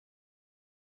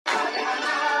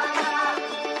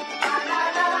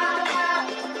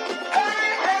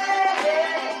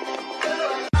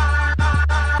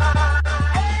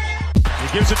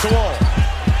gives it to Wall.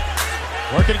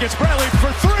 Working against Bradley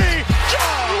for three.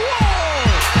 John Wall!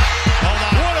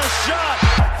 What a shot!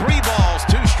 3 balls,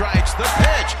 2 strikes, the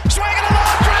pitch. Swinging a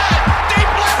long drive. Deep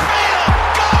left field.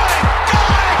 Going.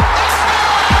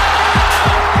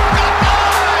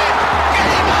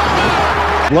 Game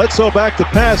over. Bledsoe back to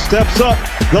pass, steps up,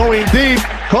 going deep.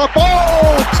 Caught.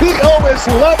 Oh! T.O. is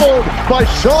leveled by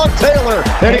Sean Taylor,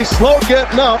 and he's slow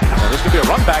getting up. Now this could be a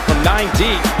run back from 9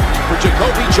 deep for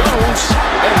Jacoby Jones.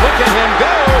 And look at him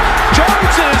go.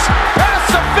 Jones is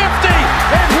past the 50,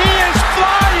 and he is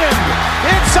flying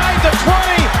inside the 20.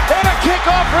 And a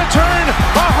kickoff return,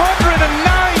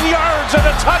 109 yards and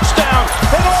a touchdown,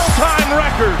 an all-time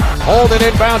record. Holden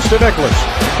inbounds to Nicholas.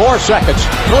 4 seconds,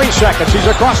 3 seconds. He's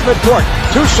across midcourt.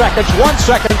 2 seconds, 1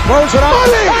 second. Throws it up.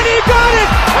 And he got it!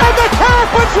 And the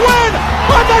Terrapins win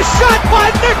on the shot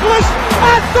by Nicholas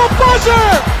at the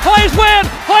buzzer! Plays win!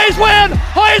 Plays win!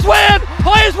 Plays win!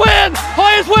 Plays win!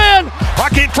 Plays win!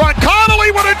 Puck in front.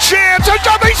 Connolly with a chance.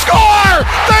 They score!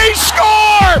 They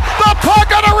score! The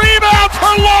puck on a rebound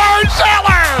for Lars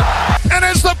Eller! And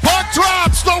as the puck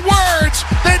drops, the words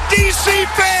that DC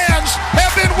fans have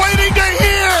been waiting to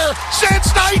hear since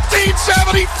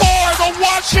 1974, the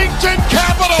Washington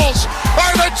Capitals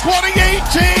are the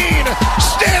 2018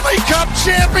 Stanley Cup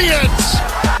champions.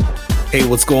 Hey,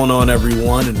 what's going on,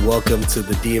 everyone, and welcome to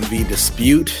the DMV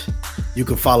Dispute. You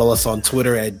can follow us on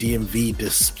Twitter at DMV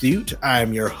Dispute. I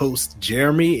am your host,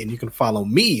 Jeremy, and you can follow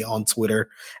me on Twitter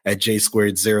at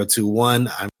J2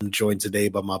 I'm joined today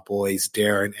by my boys,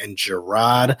 Darren and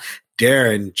Gerard.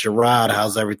 Darren, Gerard,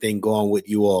 how's everything going with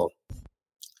you all?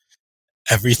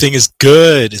 Everything is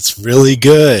good. It's really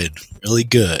good. Really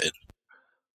good.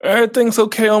 Everything's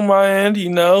okay on my end, you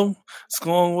know. It's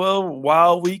going well.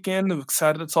 Wild weekend. I'm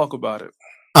excited to talk about it.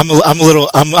 I'm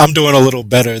doing a little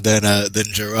better than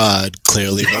Gerard,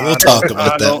 clearly, but we'll talk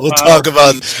about that. We'll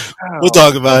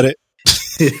talk about it.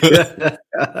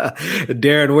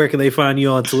 Darren, where can they find you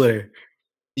on Twitter?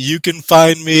 You can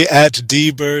find me at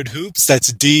DBirdHoops.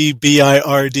 That's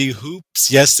DBIRD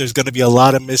Hoops. Yes, there's going to be a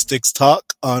lot of Mystics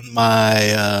talk on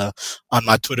my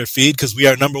Twitter feed because we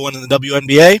are number 1 in the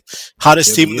WNBA,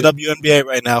 hottest team in the WNBA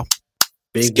right now.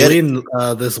 Big win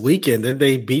this weekend. Did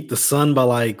they beat the Sun by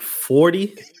like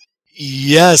 40?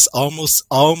 Yes,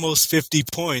 almost 50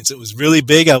 points. It was really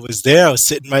big. I was there. I was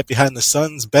sitting right behind the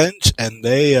Suns bench, and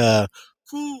they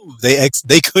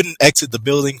couldn't exit the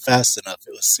building fast enough.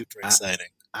 It was super exciting.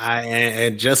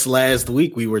 And just last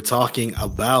week we were talking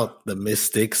about the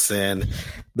Mystics and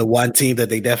the one team that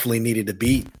they definitely needed to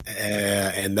beat,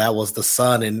 and that was the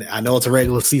Sun. And I know it's a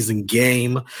regular season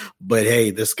game, but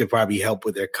hey, this could probably help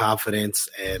with their confidence.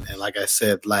 And like I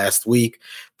said last week,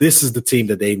 this is the team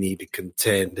that they need to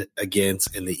contend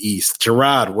against in the East.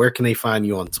 Gerard, where can they find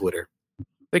you on Twitter?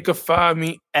 They could find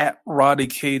me at Roddy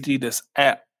KG. That's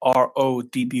at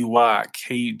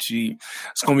RODDYKG.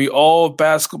 It's going to be all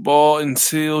basketball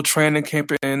until training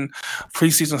camp and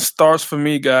preseason starts for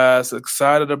me, guys.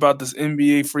 Excited about this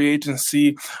NBA free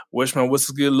agency. Wish my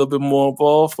Wizards get a little bit more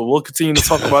involved, but we'll continue to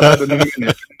talk about that in a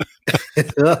minute.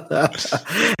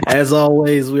 As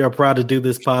always, we are proud to do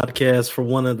this podcast for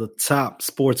one of the top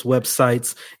sports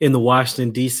websites in the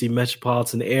Washington, D.C.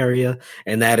 metropolitan area,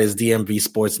 and that is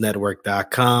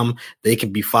DMVSportsNetwork.com. They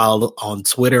can be followed on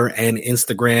Twitter and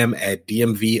Instagram at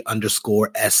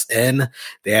DMV_SN.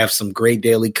 They have some great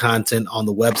daily content on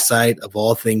the website of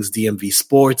all things DMV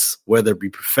sports, whether it be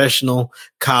professional,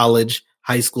 college,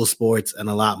 high school sports, and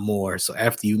a lot more. So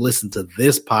after you listen to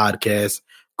this podcast,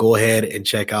 go ahead and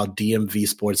check out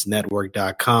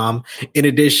DMVSportsNetwork.com. In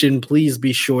addition, please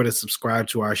be sure to subscribe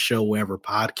to our show wherever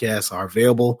podcasts are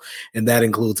available, and that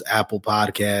includes Apple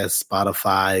Podcasts,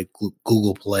 Spotify,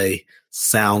 Google Play,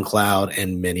 SoundCloud,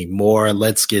 and many more.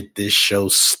 Let's get this show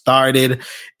started.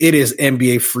 It is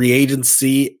NBA free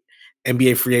agency.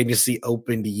 NBA free agency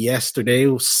opened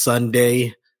yesterday,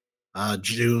 Sunday,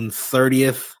 June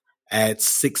 30th at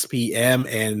 6 p.m.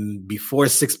 And before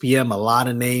 6 p.m., a lot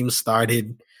of names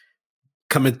started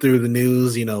coming through the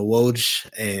news, you know, Woj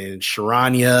and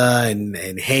Sharania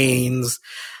and Haynes.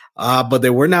 But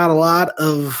there were not a lot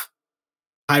of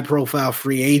high-profile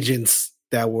free agents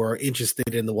that were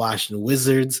interested in the Washington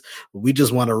Wizards. We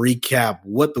just want to recap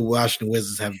what the Washington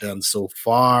Wizards have done so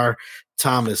far.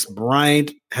 Thomas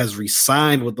Bryant has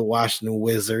re-signed with the Washington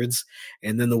Wizards,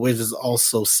 and then the Wizards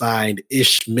also signed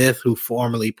Ish Smith, who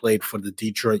formerly played for the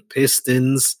Detroit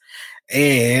Pistons,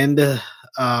 and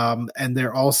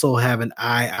they're also have an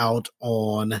eye out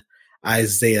on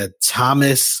Isaiah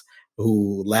Thomas,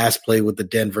 who last played with the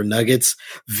Denver Nuggets.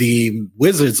 The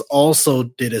Wizards also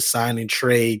did a signing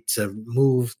trade to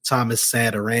move Thomas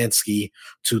Satoransky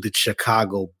to the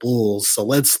Chicago Bulls. So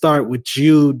let's start with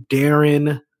you,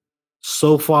 Darren.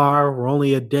 So far, we're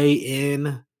only a day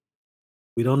in.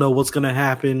 We don't know what's going to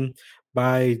happen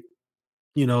by,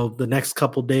 the next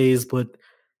couple days, but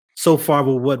so far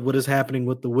with what is happening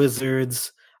with the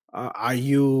Wizards, are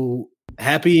you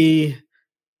happy,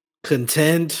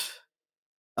 content,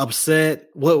 upset?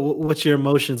 What's your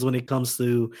emotions when it comes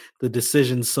to the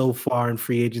decisions so far in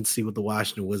free agency with the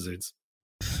Washington Wizards?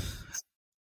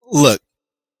 Look,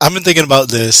 I've been thinking about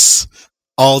this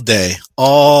all day.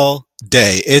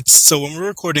 So when we're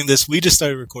recording this, we just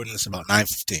started recording this about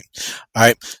 9:15. All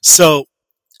right. So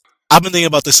I've been thinking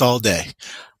about this all day.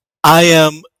 I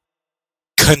am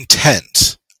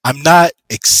content. I'm not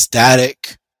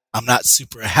ecstatic. I'm not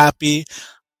super happy.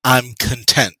 I'm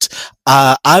content.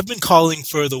 I've been calling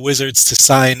for the Wizards to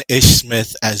sign Ish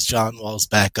Smith as John Wall's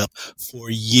backup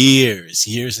for years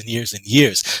and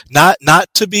years.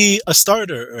 Not to be a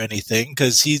starter or anything,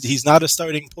 because he's not a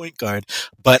starting point guard.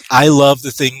 But I love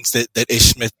the things that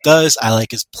Ish Smith does. I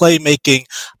like his playmaking.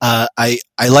 I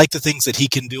like the things that he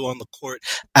can do on the court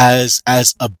as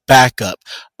a backup.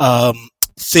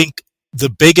 Think the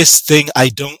biggest thing I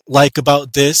don't like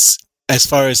about this, as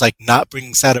far as like not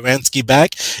bringing Satoransky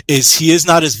back, is he is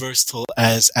not as versatile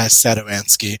as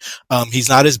Satoransky. He's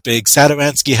not as big.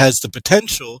 Satoransky has the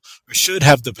potential, or should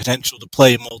have the potential, to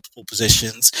play multiple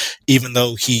positions, even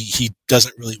though he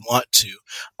doesn't really want to.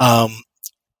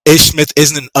 Ish Smith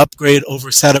isn't an upgrade over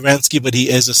Satoransky, but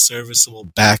he is a serviceable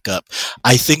backup.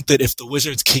 I think that if the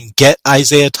Wizards can get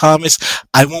Isaiah Thomas,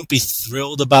 I won't be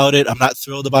thrilled about it. I'm not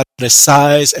thrilled about his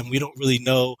size, and we don't really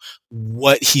know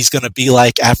what he's going to be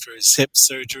like after his hip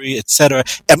surgery, etc.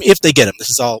 I mean, if they get him,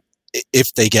 this is all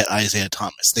if they get Isaiah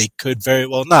Thomas. They could very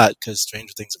well not, because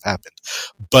stranger things have happened.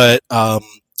 But,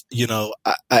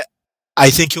 I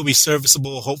think he'll be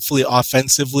serviceable, hopefully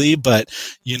offensively, but,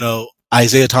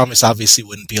 Isaiah Thomas obviously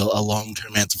wouldn't be a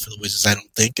long-term answer for the Wizards, I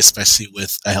don't think, especially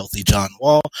with a healthy John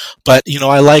Wall. But,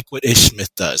 I like what Ish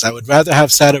Smith does. I would rather have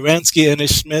Satoransky and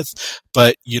Ish Smith,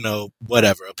 but,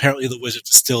 whatever. Apparently the Wizards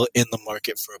are still in the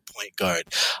market for a point guard.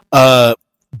 I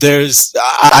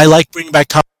like bringing back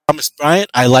Thomas Bryant.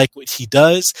 I like what he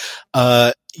does.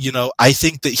 I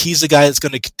think that he's a guy that's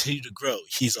going to continue to grow.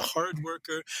 He's a hard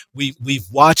worker. We've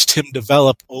watched him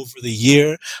develop over the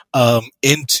year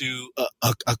into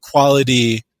a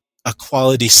quality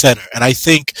center. And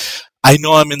I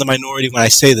know I'm in the minority when I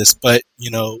say this, but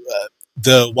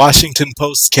the Washington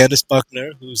Post's Candace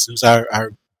Buckner, who's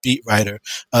our beat writer,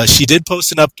 she did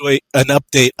post an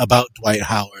update about Dwight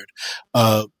Howard.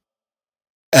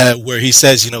 Where he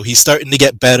says, he's starting to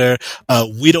get better.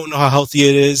 We don't know how healthy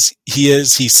he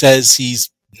is. He says he's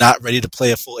not ready to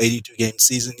play a full 82-game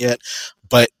season yet.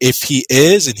 But if he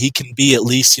is, and he can be at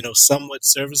least, somewhat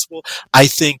serviceable, I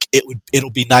think it'll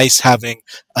be nice having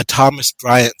a Thomas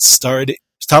Bryant starting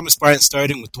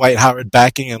with Dwight Howard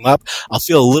backing him up. I'll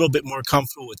feel a little bit more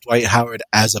comfortable with Dwight Howard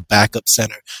as a backup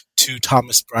center to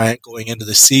Thomas Bryant going into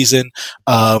the season.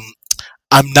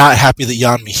 I'm not happy that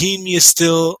Jan Mahinmi is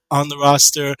still on the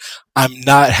roster. I'm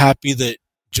not happy that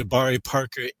Jabari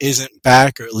Parker isn't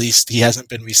back, or at least he hasn't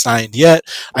been re-signed yet.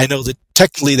 I know that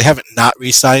technically they haven't not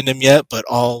re-signed him yet, but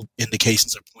all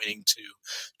indications are pointing to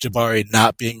Jabari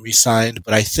not being re-signed.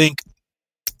 But I think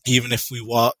even if he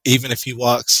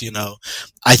walks,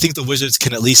 I think the Wizards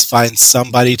can at least find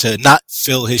somebody to not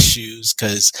fill his shoes,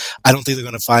 because I don't think they're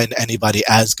going to find anybody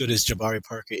as good as Jabari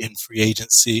Parker in free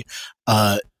agency.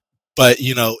 But,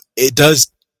 it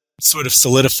does sort of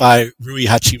solidify Rui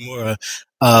Hachimura,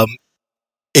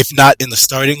 if not in the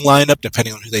starting lineup,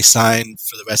 depending on who they sign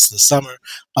for the rest of the summer.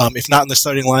 If not in the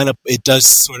starting lineup, it does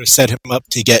sort of set him up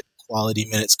to get quality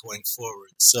minutes going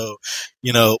forward. So,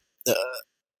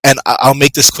 and I'll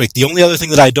make this quick. The only other thing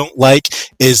that I don't like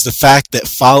is the fact that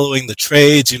following the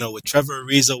trades, with Trevor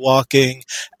Ariza walking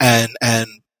and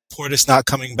Portis not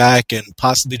coming back and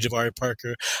possibly Jabari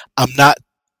Parker, I'm not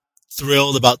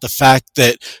thrilled about the fact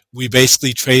that we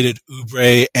basically traded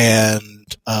Oubre and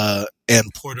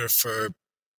Porter for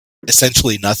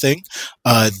essentially nothing.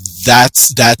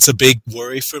 That's a big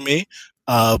worry for me.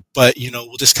 But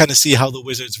we'll just kind of see how the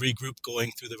Wizards regroup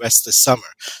going through the rest of the summer.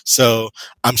 So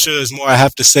I'm sure there's more I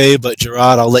have to say, but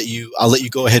Gerard, I'll let you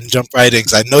go ahead and jump right in,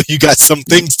 because I know you got some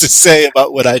things to say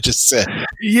about what I just said.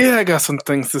 Yeah, I got some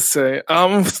things to say.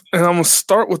 And I'm gonna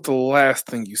start with the last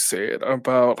thing you said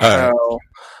about how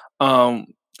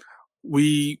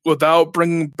without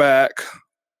bringing back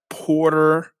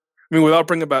Parker,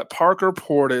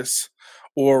 Portis,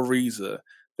 or Ariza,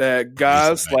 that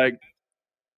guys like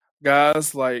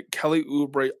guys like Kelly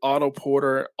Oubre, Otto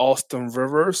Porter, Austin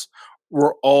Rivers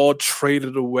were all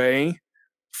traded away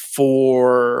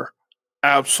for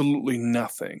absolutely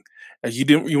nothing.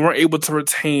 You weren't able to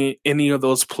retain any of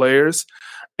those players,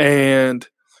 and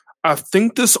I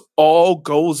think this all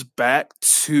goes back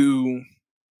to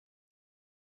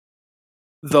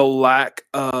the lack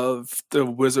of the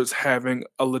Wizards having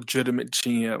a legitimate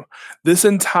GM. This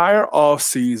entire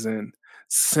offseason,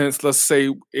 since let's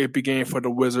say it began for the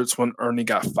Wizards when Ernie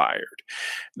got fired,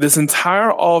 this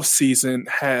entire offseason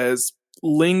has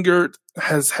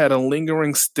had a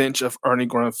lingering stench of Ernie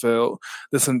Grunfeld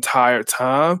this entire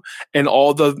time, and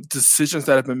all the decisions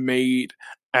that have been made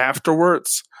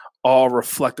afterwards are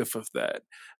reflective of that.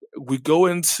 We go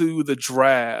into the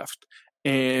draft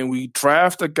and we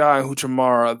draft a guy,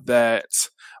 Huchamara, that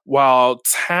while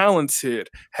talented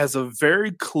has a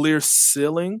very clear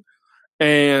ceiling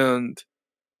and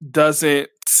doesn't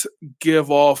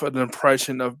give off an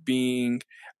impression of being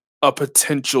a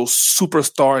potential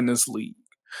superstar in this league.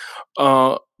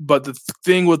 But the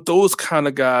thing with those kind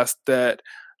of guys that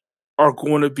are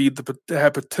going to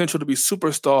have potential to be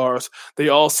superstars, they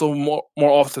also more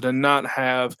often than not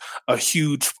have a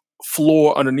huge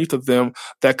floor underneath of them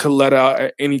that could let out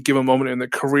at any given moment in their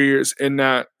careers and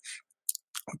not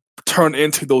turn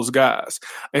into those guys.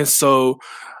 And so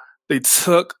they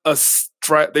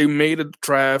made a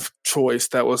draft choice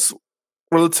that was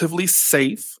relatively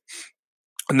safe.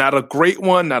 Not a great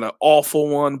one, not an awful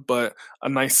one, but a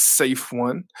nice safe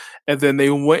one. And then they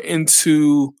went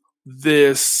into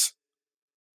this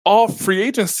all free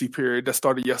agency period that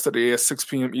started yesterday at 6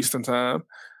 p.m. Eastern time.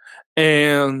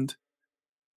 And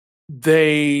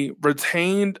they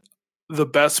retained the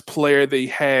best player they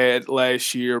had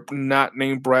last year, not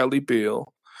named Bradley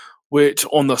Beal, which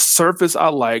on the surface I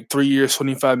like. 3 years,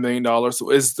 $25 million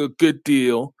is a good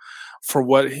deal for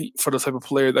the type of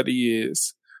player that he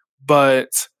is.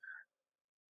 But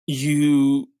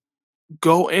you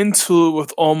go into it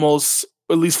with almost,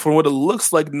 at least from what it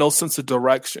looks like, no sense of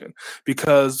direction.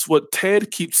 Because what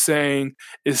Ted keeps saying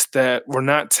is that we're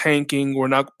not tanking, we're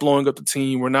not blowing up the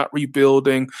team, we're not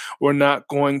rebuilding, we're not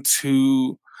going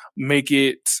to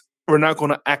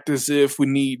act as if we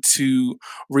need to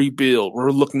rebuild.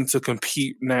 We're looking to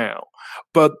compete now.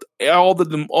 But all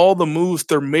the moves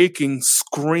they're making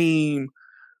scream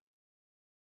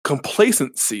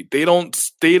complacency. They don't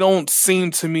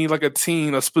seem to me like a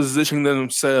team that's positioning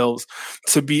themselves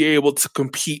to be able to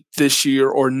compete this year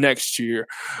or next year,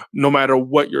 no matter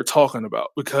what you're talking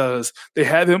about, because they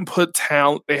haven't put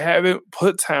talent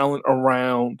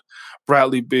around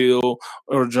Bradley Beal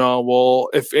or John Wall.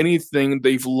 If anything,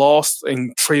 they've lost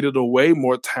and traded away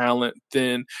more talent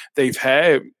than they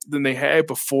had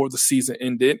before the season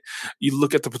ended. You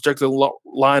look at the projected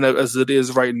lineup as it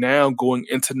is right now going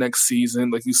into next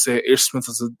season. Like you said, Ish Smith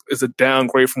is a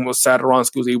downgrade from what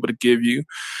Satoransky was able to give you,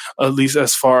 at least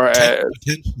as far as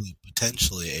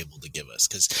potentially able to give us,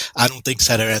 because I don't think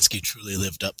Satoransky truly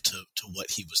lived up to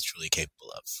what he was truly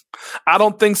capable of. I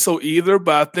don't think so either,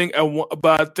 but I won't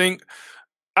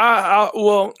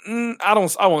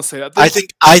say that. I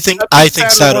think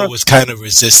Sato was kind of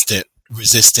resistant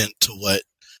to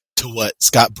what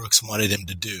Scott Brooks wanted him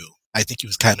to do. I think he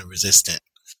was kind of resistant.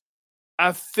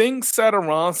 I think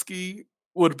Satoransky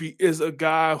is a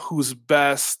guy who's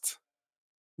best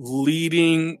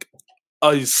leading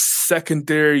a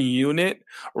secondary unit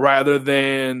rather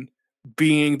than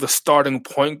being the starting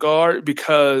point guard,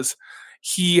 because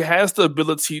he has the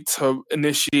ability to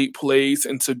initiate plays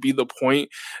and to be the point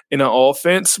in an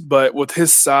offense, but with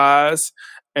his size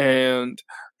and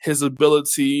his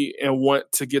ability and want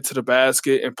to get to the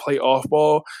basket and play off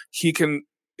ball, he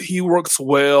works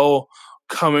well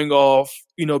coming off,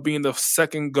 being the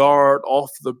second guard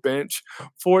off the bench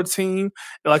for a team.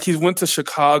 Like, he went to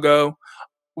Chicago.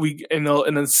 In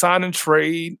a sign and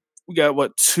trade, we got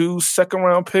 2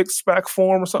 second-round picks back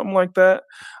for him or something like that.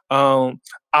 I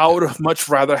would have much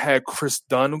rather had Chris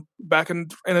Dunn back in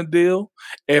a deal.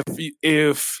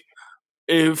 If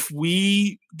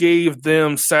we gave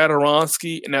them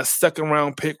Satoransky and that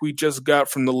second-round pick we just got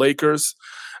from the Lakers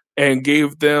and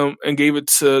gave it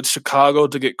to Chicago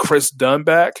to get Chris Dunn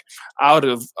back, I would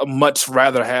have much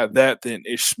rather had that than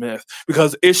Ish Smith,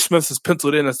 because Ish Smith is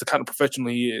penciled in as the kind of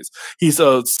professional he is. He's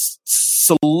a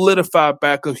solidified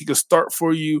backup. He can start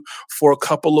for you for a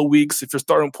couple of weeks. If your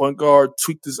starting point guard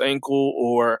tweaked his ankle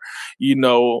or,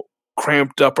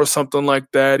 cramped up or something like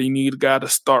that, you need a guy to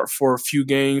start for a few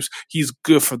games. He's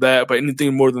good for that, but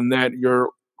anything more than that, you're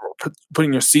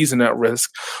putting your season at risk.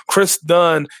 Chris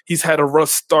Dunn, he's had a rough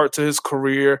start to his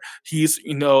career. He's,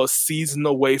 a season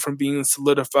away from being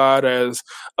solidified as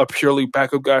a purely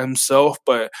backup guy himself,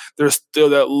 but there's still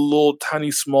that little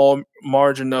tiny small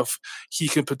margin of he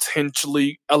can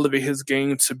potentially elevate his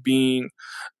game to being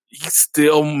he's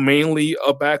still mainly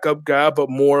a backup guy, but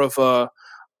more of a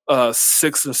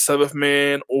sixth or seventh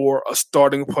man or a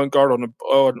starting point guard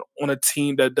on a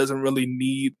team that doesn't really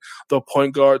need the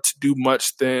point guard to do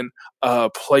much than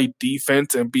play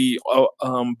defense and be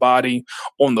a body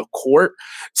on the court.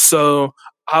 So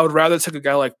I would rather take a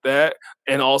guy like that,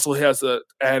 and also he has a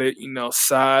added,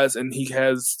 size, and he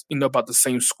has, about the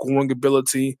same scoring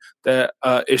ability that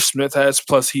Ish Smith has.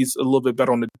 Plus, he's a little bit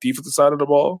better on the defensive side of the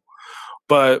ball.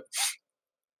 But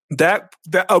that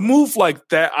a move like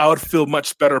that, I would feel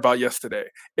much better about yesterday.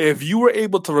 If you were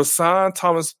able to re-sign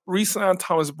Thomas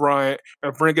Bryant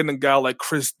and bring in a guy like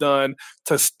Chris Dunn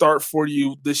to start for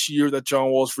you this year that John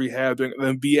Wall's rehabbing, and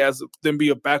then be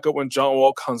a backup when John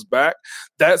Wall comes back,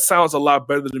 that sounds a lot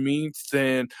better to me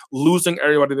than losing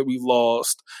everybody that we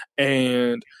lost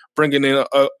and bringing in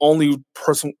only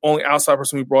outside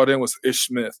person we brought in was Ish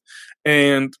Smith.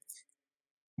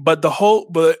 But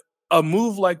a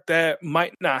move like that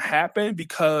might not happen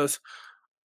because,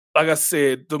 like I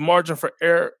said, the margin for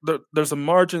error, there's a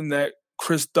margin that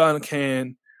Chris Dunn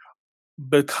can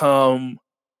become,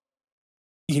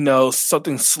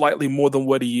 something slightly more than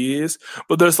what he is.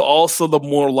 But there's also the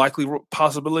more likely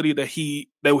possibility that he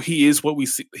is what we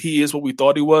see, he is what we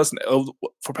thought he was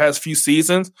for past few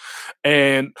seasons,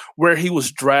 and where he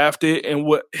was drafted and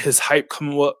what his hype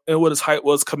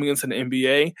was coming into the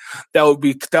NBA. That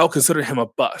would consider him a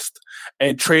bust.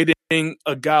 And trading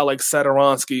a guy like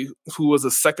Satoransky, who was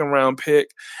a second-round pick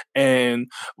and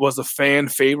was a fan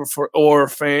favorite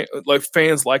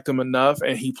fans liked him enough,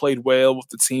 and he played well with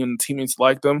the team, and teammates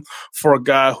liked him, for a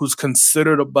guy who's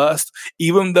considered a bust.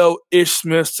 Even though Ish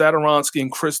Smith, Satoransky,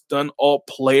 and Chris Dunn all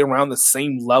play around the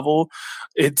same level,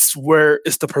 it's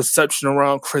the perception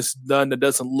around Chris Dunn that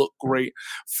doesn't look great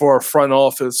for a front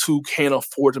office who can't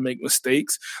afford to make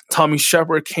mistakes. Tommy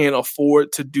Shepard can't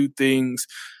afford to do things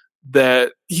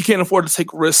that he can't afford to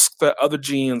take risks that other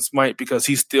GMs might, because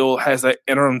he still has that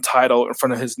interim title in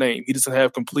front of his name. He doesn't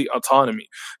have complete autonomy.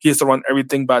 He has to run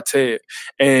everything by Ted.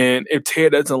 And if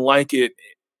Ted doesn't like it,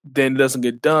 then it doesn't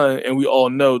get done. And we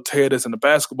all know Ted isn't a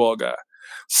basketball guy.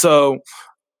 So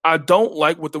I don't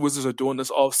like what the Wizards are doing this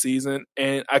offseason,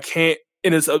 and I can't.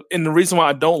 And the reason why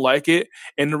I don't like it,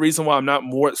 and the reason why I'm not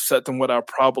more upset than what I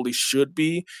probably should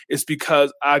be, is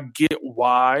because I get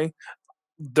why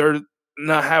they're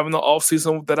not having the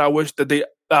offseason that I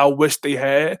wish they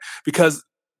had, because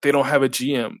they don't have a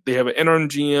GM. They have an interim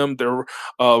GM. Their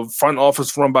front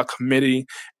office run by committee,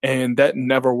 and that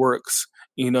never works.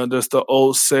 There's the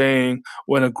old saying,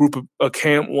 when a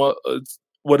camel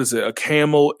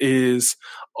is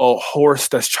a horse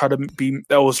that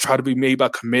was trying to be made by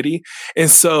committee.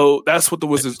 And so that's what the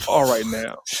Wizards are right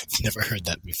now. Never heard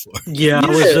that before. Yeah, I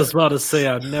was just about to say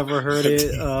I've never heard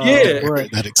it.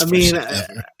 That expression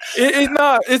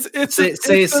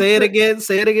say it again.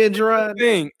 Say it again, Gerard.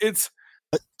 It's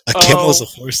a camel is a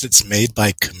horse that's made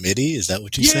by committee. Is that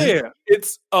what you said? Yeah,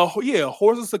 it's a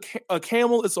horse is a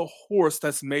camel is a horse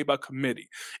that's made by committee.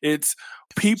 It's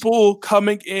people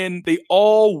coming in. They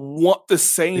all want the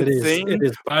same thing. It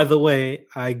is. By the way,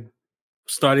 I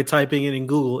started typing it in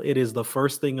Google. It is the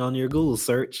first thing on your Google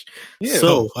search. Yeah.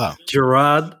 So, wow.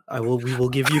 Gerard, we will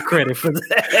give you credit for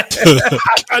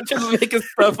that. I'm just making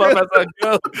stuff up as I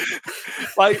go.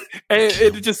 And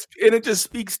it just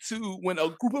speaks to when a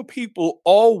group of people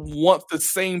all want the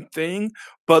same thing,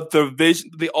 but the vision,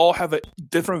 they all have a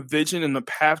different vision and the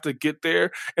path to get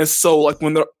there. And so,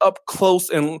 when they're up close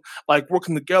and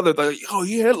working together, they're like, "Oh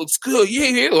yeah, it looks good.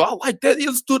 Yeah, I like that.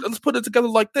 Yeah, let's put it together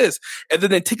like this." And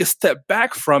then they take a step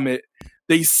back from it.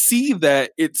 They see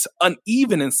that it's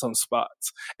uneven in some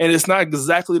spots, and it's not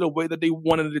exactly the way that they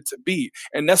wanted it to be.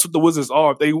 And that's what the Wizards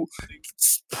are. They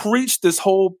preached this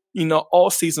whole, all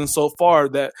season so far,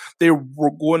 that they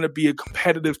were going to be a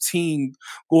competitive team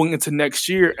going into next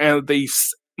year, and they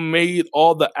made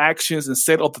all the actions and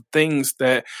said all the things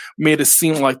that made it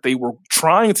seem like they were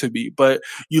trying to be. But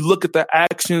you look at the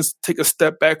actions, take a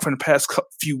step back from the past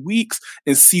few weeks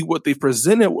and see what they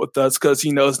presented with us, because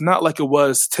it's not like it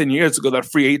was 10 years ago that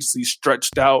free agency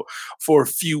stretched out for a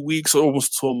few weeks or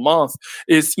almost to a month.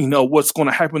 It's what's going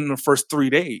to happen in the first 3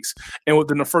 days, and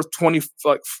within the first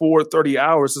 30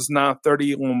 hours, it's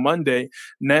 9:30 on Monday.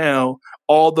 Now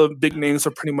all the big names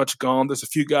are pretty much gone. There's a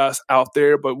few guys out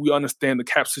there, but we understand the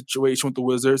cap situation with the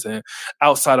Wizards, and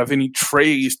outside of any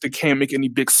trades, they can't make any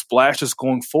big splashes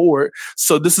going forward.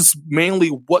 So this is mainly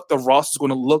what the roster is going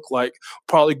to look like,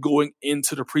 probably going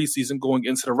into the preseason, going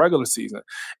into the regular season,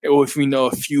 or if we know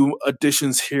a few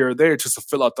additions here or there just to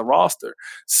fill out the roster.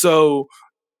 So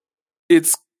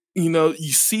it's, you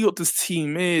see what this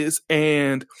team is,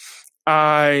 and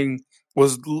I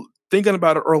was thinking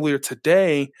about it earlier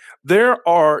today. There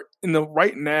are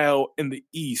right now in the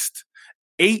East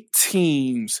 8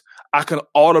 teams I can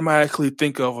automatically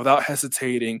think of without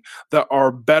hesitating that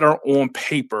are better on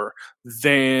paper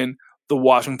than the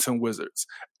Washington Wizards.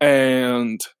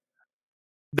 And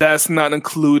that's not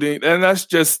including, and that's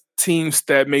just teams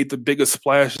that made the biggest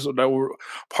splashes or that were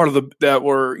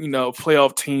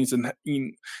playoff teams and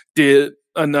did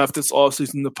enough this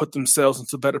offseason to put themselves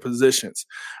into better positions.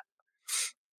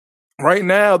 Right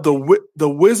now, the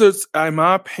Wizards, in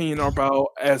my opinion, are about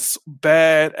as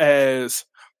bad as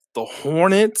the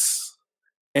Hornets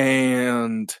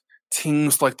and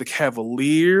teams like the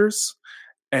Cavaliers.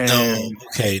 And no,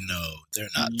 they're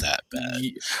not that bad.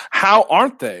 How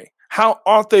aren't they? How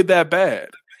aren't they that bad?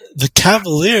 The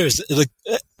Cavaliers,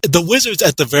 the Wizards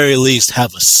at the very least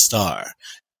have a star.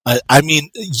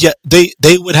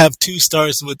 They would have 2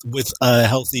 stars with a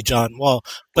healthy John Wall,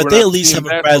 but they at least have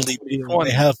a Bradley Beal.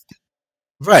 They have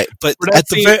right, but at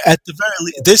the very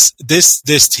least,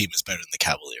 this team is better than the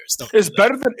Cavaliers. It's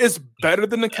better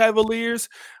than the Cavaliers.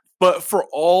 But for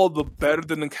all the better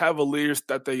than the Cavaliers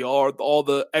that they are, all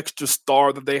the extra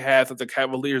star that they have that the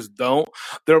Cavaliers don't,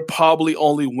 they'll probably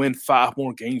only win 5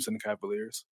 more games than the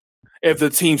Cavaliers if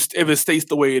it stays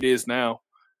the way it is now.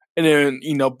 And then,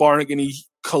 barring any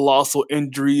colossal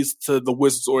injuries to the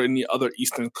Wizards or any other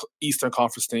Eastern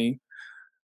Conference team,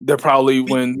 they'll probably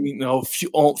win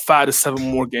 5 to 7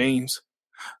 more games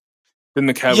than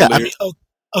the Cavaliers. Yeah,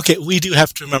 okay, we do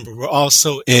have to remember we're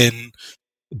also in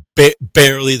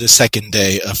barely the second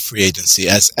day of free agency.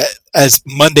 As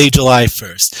Monday, July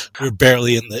 1st, we're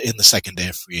barely in the second day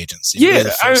of free agency.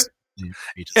 Yeah,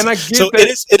 and I get so that.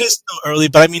 It is still early,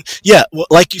 but well,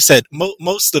 like you said,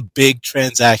 most of the big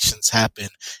transactions happen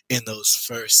in those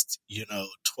first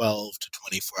 12 to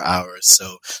 24 hours.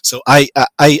 So I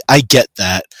get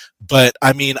that, but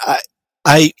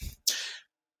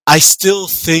I still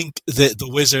think that the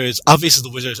Wizards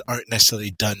aren't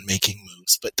necessarily done making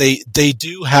moves, but they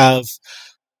do have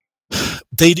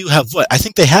what? I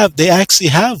think they actually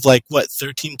have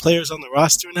 13 players on the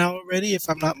roster now already, if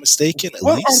I'm not mistaken.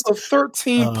 What are the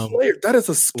 13 players? That is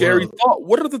a scary thought.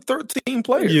 What are the 13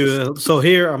 players? Yeah, so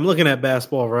here I'm looking at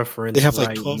Basketball Reference. They have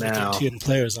 12 or 13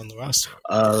 players on the roster.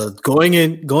 Going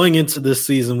into this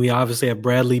season, we obviously have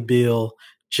Bradley Beal,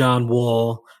 John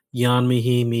Wall, Jan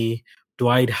Mahimi,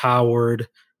 Dwight Howard,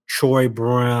 Troy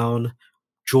Brown,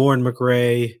 Jordan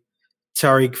McRae,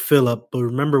 Tariq Phillip. But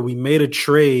remember, we made a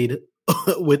trade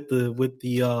with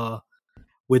the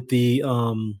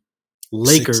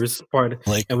Lakers part,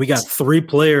 and we got 3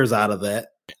 players out of that.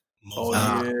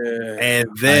 And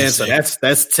then so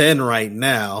that's 10 right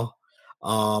now.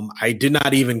 I did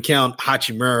not even count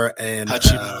Hachimura and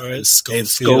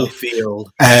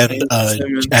Schofield and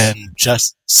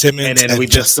just Simmons, and then we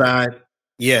just signed.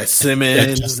 Yeah,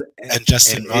 Simmons and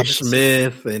Justin and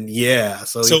Smith, and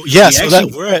so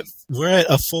that we're at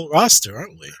a full roster,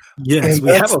 aren't we? Yes, we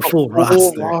have a full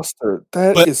roster.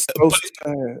 That is so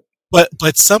sad.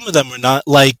 But some of them are not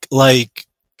like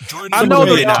Jordan. I know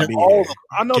they're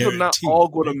not all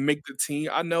going to make the team.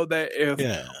 I know that if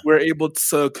we're able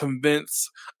to convince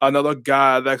another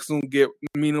guy that's going to get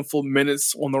meaningful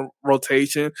minutes on the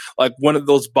rotation, like one of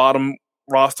those bottom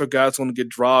roster guys going to get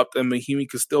dropped, and Mahimi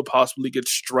could still possibly get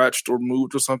stretched or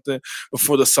moved or something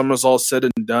before the summer's all said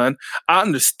and done. I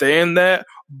understand that,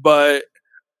 but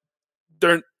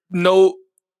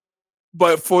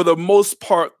but for the most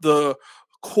part, the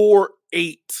core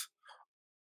 8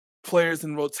 players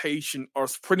in rotation are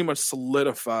pretty much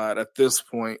solidified at this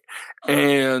point,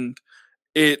 and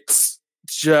it's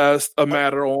just a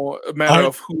matter of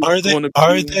who's going to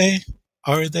be.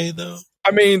 Are they though? I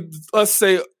mean, let's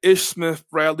say Ish Smith,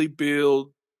 Bradley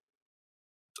Beal,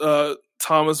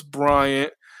 Thomas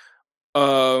Bryant,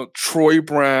 Troy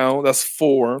Brown, that's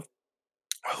 4.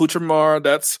 Huchamar,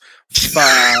 that's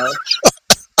 5.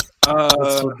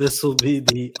 So this will be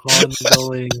the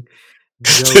ongoing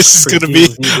joke. This is going to be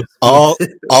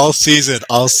all season.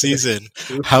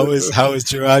 How is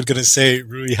Gerard going to say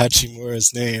Rui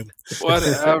Hachimura's name?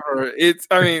 Whatever.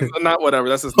 Not whatever.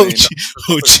 That's his name.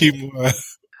 Hachimura.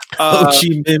 Ho Chi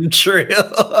Minh Trail.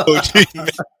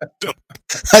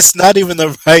 That's not even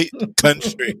the right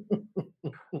country.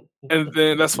 And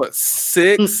then that's what,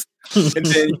 6? And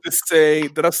then you could say,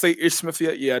 did I say Ish Smith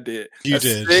yet? Yeah, I did. You That's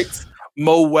did. 6.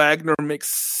 Mo Wagner makes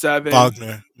 7.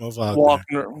 Mo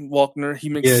Wagner. Wagner, he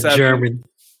makes 7. German.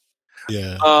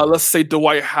 Yeah. Let's say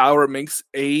Dwight Howard makes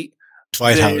 8.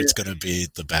 Dwight Howard's going to be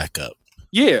the backup.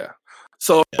 Yeah.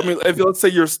 So, I mean, if let's say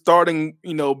you're starting,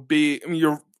 big, I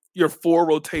mean, your 4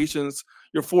 rotations,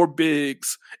 your 4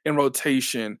 bigs in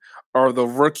rotation are the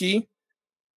rookie,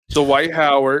 Dwight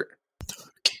Howard,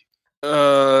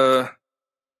 Thomas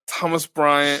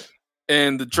Bryant,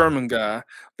 and the German guy.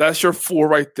 That's your 4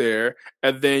 right there.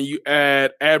 And then you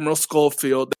add Admiral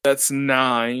Schofield, that's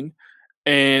 9.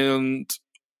 And,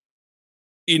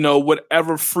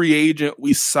 whatever free agent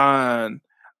we sign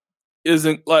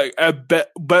isn't like, at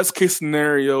best case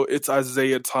scenario, it's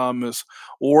Isaiah Thomas.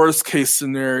 Worst case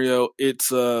scenario,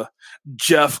 it's a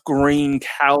Jeff Green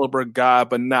caliber guy,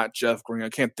 but not Jeff Green. I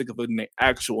can't think of an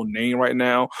actual name right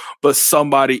now, but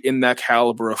somebody in that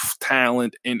caliber of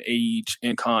talent and age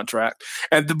and contract.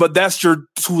 But that's your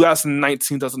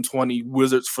 2019-2020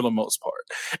 Wizards for the most part.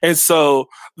 And so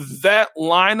that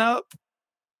lineup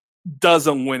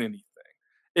doesn't win anything.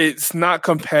 It's not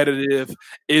competitive.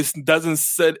 It's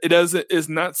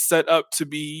not set up to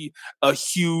be a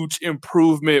huge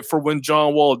improvement for when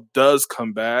John Wall does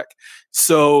come back.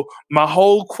 So my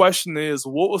whole question is,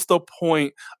 what was the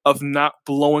point of not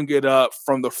blowing it up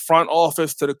from the front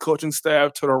office to the coaching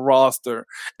staff to the roster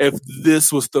if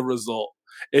this was the result?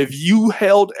 If you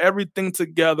held everything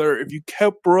together, if you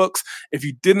kept Brooks, if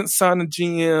you didn't sign a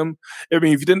GM, if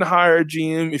you didn't hire a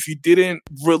GM, if you didn't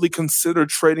really consider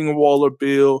trading Wall or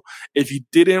Bill, if you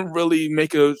didn't really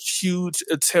make a huge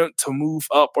attempt to move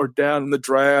up or down in the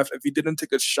draft, if you didn't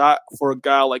take a shot for a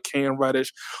guy like Cam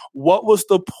Reddish, what was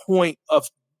the point of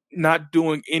not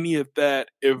doing any of that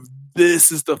if this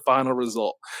is the final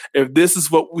result? If this is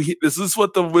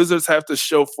what the Wizards have to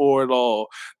show for it all,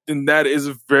 then that is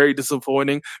very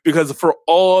disappointing, because for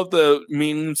all the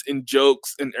memes and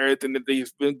jokes and everything that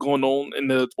they've been going on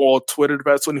on Twitter the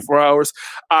past 24 hours,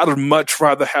 I'd much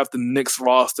rather have the Knicks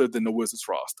roster than the Wizards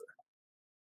roster.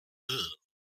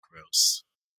 Gross.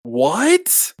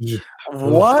 What? Yeah.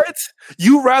 What?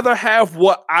 You rather have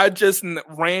what I just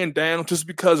ran down just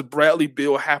because Bradley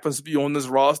Beal happens to be on this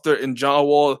roster and John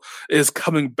Wall is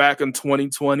coming back in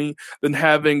 2020 than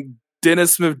having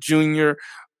Dennis Smith Jr.,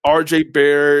 R.J.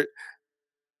 Barrett,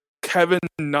 Kevin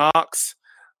Knox,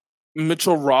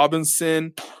 Mitchell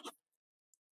Robinson,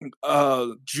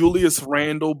 Julius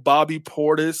Randle, Bobby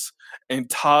Portis, and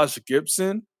Taj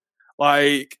Gibson?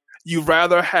 Like, you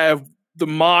rather have the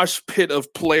mosh pit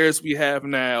of players we have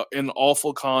now and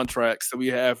awful contracts that we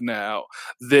have now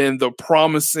than the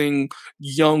promising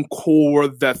young core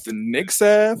that the Knicks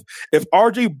have. If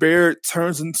RJ Barrett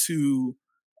turns into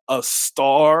a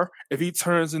star, if he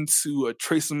turns into a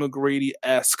Tracy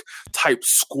McGrady-esque type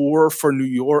scorer for New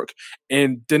York,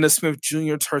 and Dennis Smith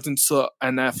Jr. turns into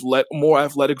an more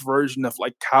athletic version of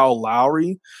like Kyle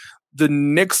Lowry, the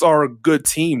Knicks are a good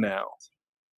team now.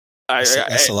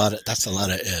 That's a lot of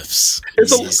ifs.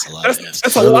 It's a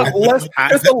lot less.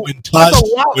 When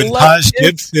Taj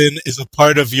Gibson is a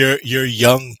part of your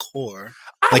young core,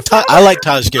 I like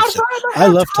Taj Gibson. I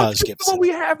love Taj Gibson. What we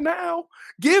have now,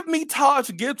 give me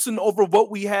Taj Gibson over what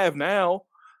we have now.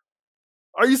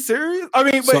 Are you serious? I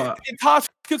mean, but Taj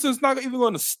Gibson's not even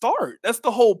going to start. That's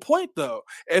the whole point, though.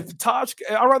 I'd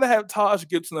rather have Taj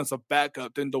Gibson as a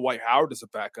backup than Dwight Howard as a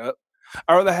backup.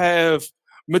 I'd rather have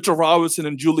Mitchell Robinson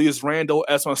and Julius Randle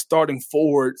as my starting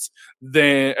forwards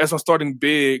as my starting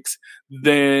bigs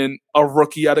than a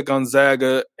rookie out of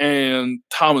Gonzaga and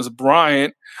Thomas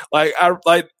Bryant.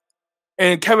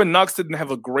 And Kevin Knox didn't have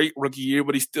a great rookie year,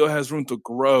 but he still has room to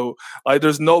grow. Like,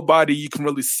 there's nobody you can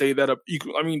really say that up.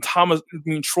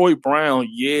 Troy Brown,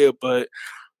 yeah, but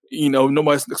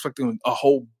nobody's expecting a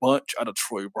whole bunch out of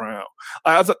Troy Brown.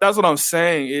 That's what I'm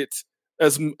saying. It's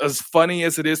as funny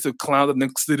as it is to clown the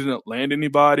Knicks they didn't land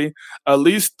anybody, at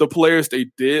least the players they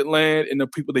did land and the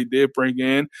people they did bring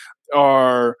in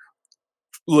are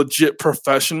legit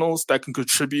professionals that can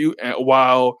contribute. And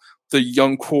while the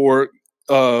young core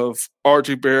of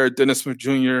R.J. Barrett, Dennis Smith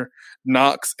Jr.,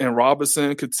 Knox, and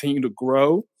Robinson continue to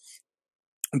grow,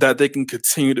 that they can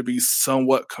continue to be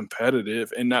somewhat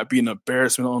competitive and not be an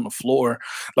embarrassment on the floor.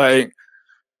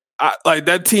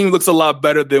 That team looks a lot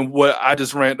better than what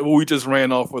we just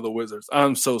ran off for the Wizards.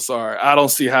 I'm so sorry. I don't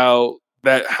see how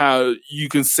you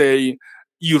can say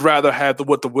you'd rather have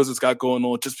what the Wizards got going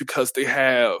on just because they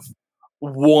have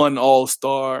one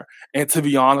all-star. And to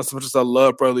be honest, as much as I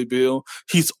love Bradley Beal,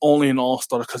 he's only an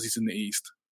all-star because he's in the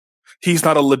East. He's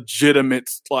not a legitimate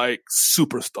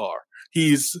superstar.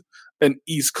 He's an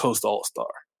East Coast all-star.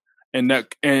 and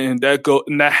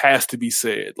that has to be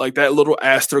said. Like that little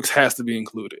asterisk has to be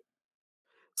included.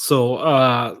 So,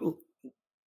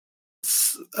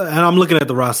 and I'm looking at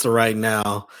the roster right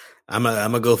now. I'm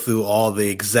gonna go through all the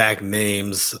exact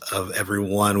names of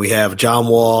everyone. We have John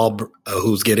Wall,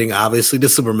 who's getting obviously the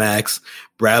Supermax.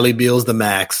 Bradley Beal's the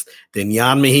max. Then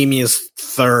Jan Mahimi is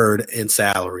third in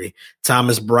salary.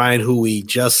 Thomas Bryant, who we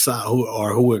just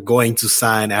who we're going to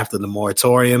sign after the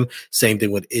moratorium. Same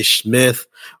thing with Ish Smith.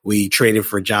 We traded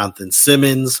for Jonathan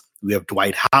Simmons. We have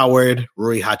Dwight Howard,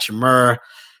 Rui Hachimura,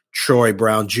 Troy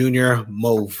Brown Jr.,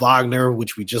 Mo Wagner,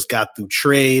 which we just got through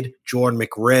trade, Jordan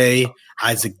McRae,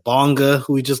 Isaac Bonga,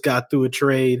 who we just got through a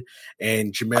trade,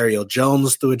 and Jamario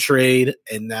Jones through a trade,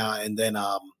 and then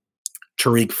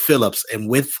Tariq Phillips. And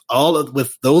with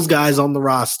those guys on the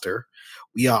roster,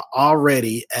 we are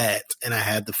already at, and I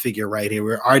had the figure right here,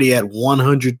 we're already at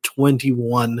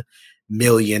 $121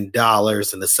 million,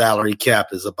 and the salary cap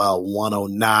is about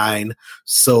 109.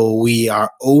 So we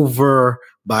are over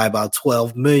by about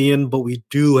 12 million, but we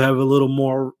do have a little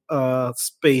more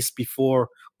space before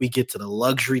we get to the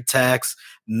luxury tax.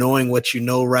 Knowing what you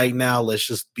know right now, let's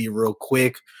just be real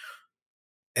quick.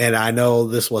 And I know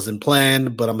this wasn't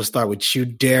planned, but I'm going to start with you,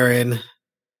 Darren.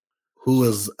 Who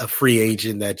is a free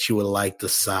agent that you would like to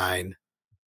sign?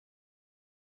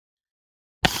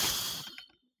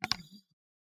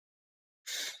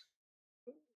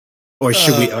 Or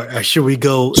should we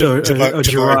go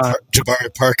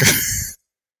Jabari Parker?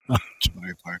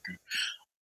 Jabari Parker.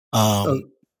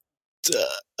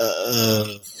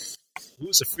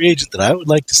 Who's a free agent that I would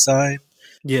like to sign?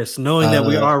 Yes, knowing that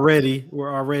we're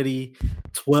already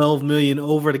 12 million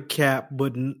over the cap,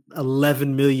 but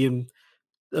 11 million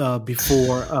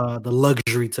before the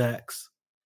luxury tax.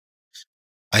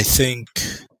 I think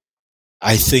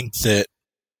that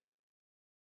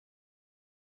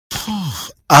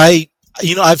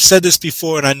I've said this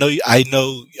before, and I know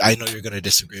you're going to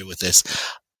disagree with this.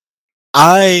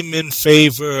 I'm in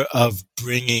favor of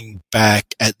bringing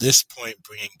back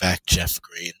Jeff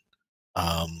Green,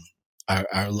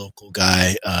 our local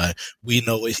guy. We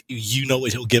know what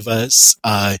he'll give us.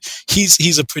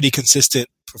 He's a pretty consistent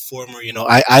performer.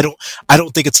 I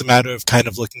don't think it's a matter of kind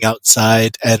of looking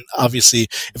outside. And obviously,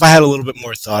 if I had a little bit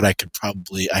more thought, I could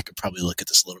probably look at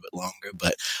this a little bit longer.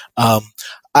 But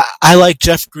I like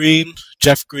Jeff Green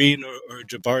or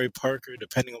Jabari Parker,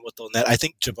 depending on what they'll net. I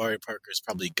think Jabari Parker is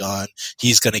probably gone.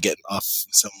 He's going to get an offer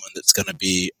from someone that's going to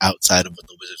be outside of what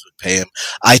the Wizards would pay him.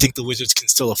 I think the Wizards can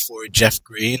still afford Jeff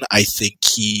Green. I think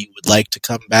he would like to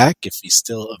come back if he's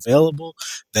still available.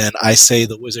 Then I say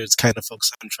the Wizards kind of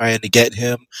focus on trying to get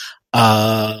him.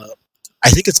 I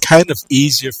think it's kind of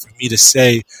easier for me to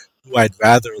say who I'd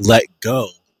rather let go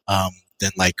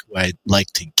than like who I'd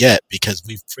like to get, because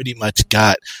we've pretty much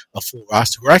got a full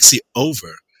roster. We're actually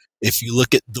over. If you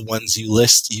look at the ones you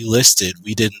listed,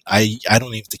 we didn't. I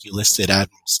don't even think you listed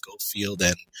Admiral Schofield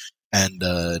and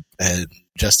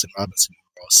Justin Robinson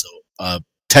were also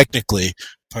technically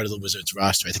part of the Wizards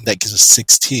roster. I think that gives us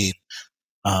 16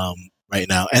 right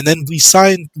now. And then we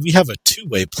have a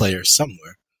two-way player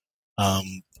somewhere. I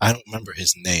don't remember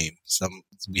his name.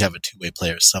 We have a two-way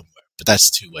player somewhere, but that's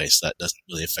two-way, so that doesn't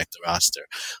really affect the roster.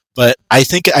 But I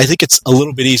think it's a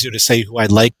little bit easier to say who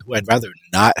I'd rather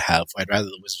not have. Who I'd rather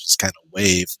the Wizards just kind of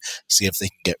waive, see if they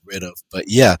can get rid of. But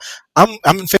yeah, I'm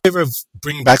in favor of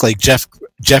bringing back like Jeff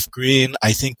Green.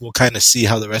 I think we'll kind of see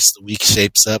how the rest of the week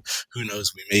shapes up. Who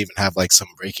knows? We may even have like some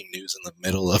breaking news in the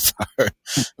middle of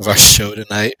our show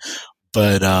tonight.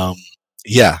 But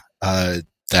yeah,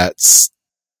 that's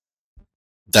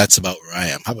about where I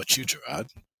am. How about you, Gerard?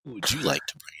 Who would you like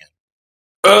to bring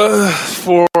in?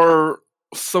 For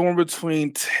somewhere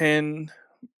between 10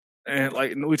 and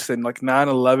like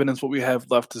 9-11 is what we have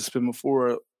left to spend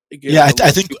before. Yeah,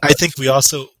 I think we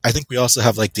also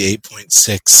have like the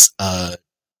 8.6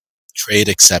 trade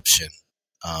exception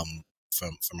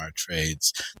from our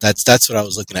trades. That's what I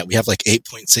was looking at. We have like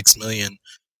 8.6 million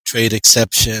trade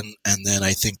exception, and then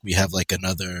I think we have like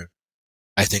another.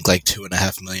 I think like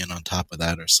 2.5 million on top of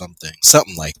that or something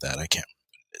like that. I can't remember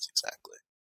what it is exactly.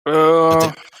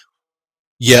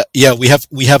 Yeah,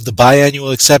 we have the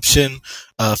biannual exception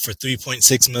for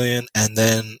 3.6 million, and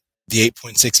then the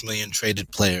 8.6 million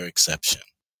traded player exception.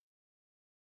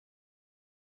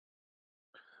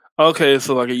 Okay,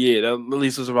 so like that at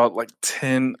least was about like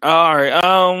 10. All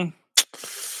right,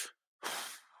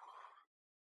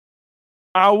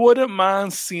 I wouldn't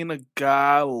mind seeing a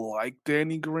guy like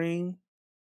Danny Green.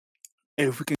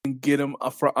 If we can get him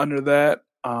for under that,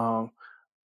 I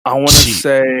want to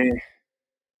say,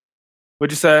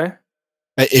 what'd you say?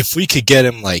 If we could get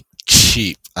him like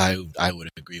cheap, I would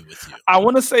agree with you. I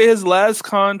want to say his last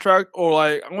contract, or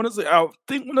like I want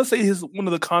to say his one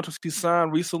of the contracts he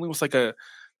signed recently was like a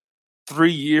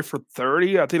 3-year for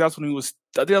 30. I think that's when he was.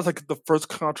 I think that's like the first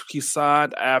contract he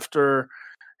signed after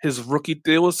his rookie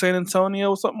deal with San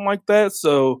Antonio or something like that.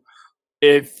 So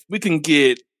if we can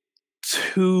get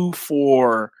 2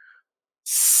 for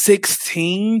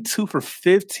 16, 2 for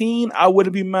 15, I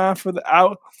wouldn't be mad for the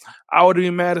out. I wouldn't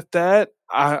be mad at that.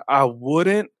 I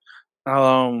wouldn't.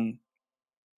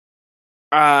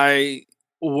 I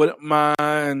wouldn't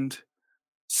mind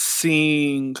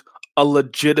seeing a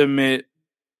legitimate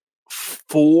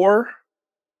 4.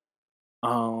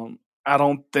 I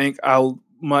don't think I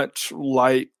much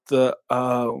like the.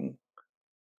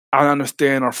 I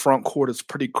understand our front court is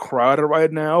pretty crowded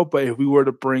right now, but if we were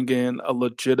to bring in a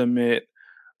legitimate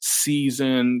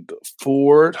seasoned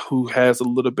forward who has a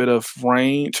little bit of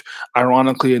range,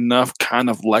 ironically enough, kind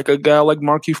of like a guy like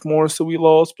Markieff Morris who we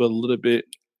lost, but a little bit,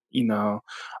 of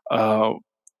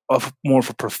more of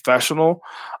a professional.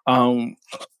 I've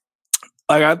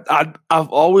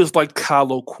always liked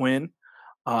Kyle O'Quinn.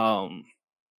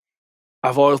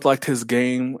 I've always liked his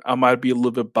game. I might be a little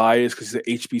bit biased because he's an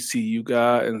HBCU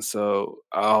guy, and so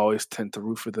I always tend to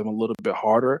root for them a little bit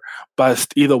harder. But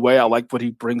either way, I like what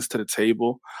he brings to the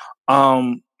table.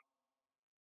 I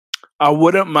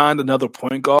wouldn't mind another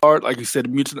point guard. Like you said,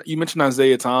 you mentioned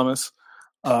Isaiah Thomas.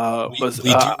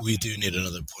 We do need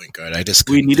another point guard. I just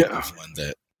couldn't think of one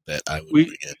that I would bring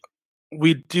in.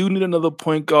 We do need another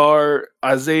point guard.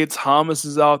 Isaiah Thomas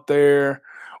is out there.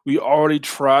 We already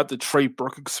tried the Trey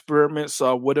Burke experiment, so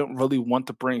I wouldn't really want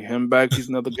to bring him back. He's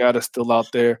another guy that's still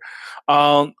out there.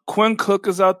 Quinn Cook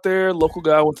is out there, local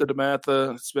guy, went to DeMatha.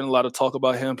 There's been a lot of talk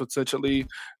about him potentially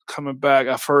coming back.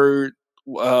 I've heard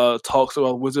talks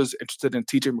about Wizards interested in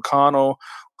TJ McConnell,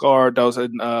 guard that was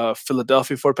in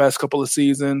Philadelphia for the past couple of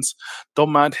seasons.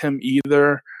 Don't mind him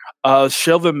either.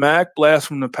 Shelvin Mack, blast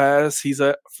from the past. He's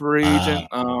a free agent.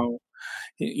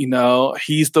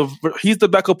 He's the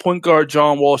backup point guard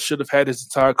John Wall should have had his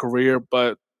entire career,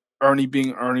 but Ernie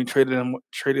traded him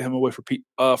away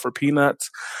for peanuts.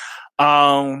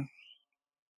 I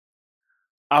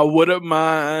wouldn't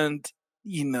mind,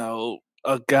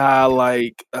 a guy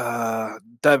like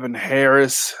Devin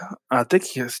Harris. I think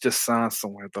he has just signed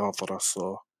somewhere, though. I thought I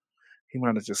saw he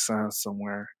might have just signed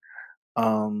somewhere.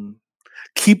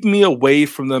 Keep me away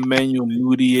from the Emmanuel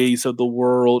Mudiay's of the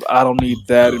world. I don't need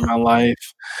that in my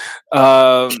life.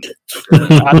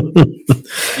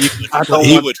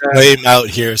 He would play him out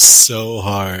here so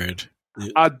hard.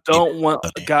 I don't want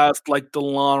guys like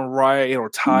DeLon Wright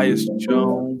or Tyus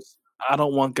Jones. I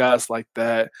don't want guys like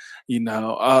that,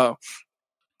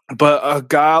 but a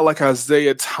guy like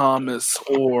Isaiah Thomas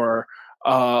or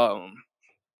TJ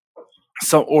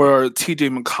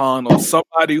McConnell,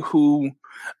 somebody who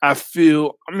I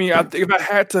feel. I mean, I think if I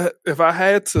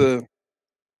had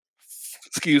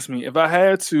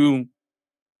to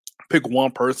pick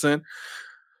one person,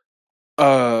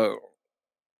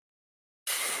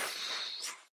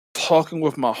 talking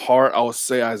with my heart, I would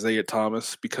say Isaiah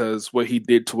Thomas, because what he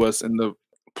did to us in the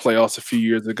playoffs a few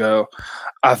years ago.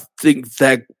 I think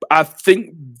that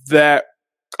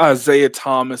Isaiah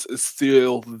Thomas is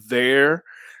still there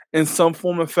in some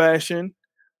form or fashion.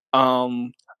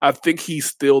 I think he's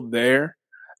still there.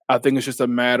 I think it's just a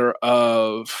matter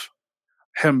of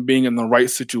him being in the right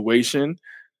situation.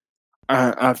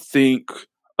 I think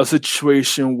a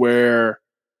situation where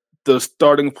the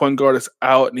starting point guard is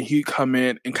out and he come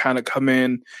in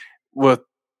with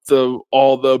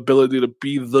all the ability to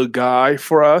be the guy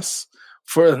for us,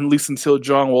 for at least until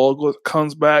John Wall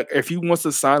comes back. If he wants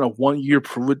to sign a 1-year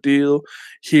prove-it deal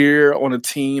here on a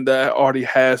team that already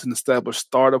has an established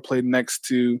star to play next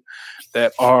to,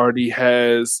 that's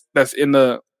in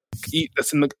the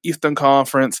Eastern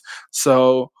Conference,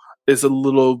 so it's a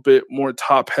little bit more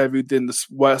top heavy than the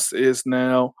West is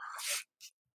now.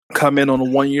 Come in on a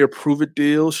 1-year prove-it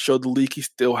deal, show the league he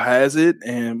still has it,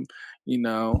 and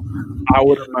I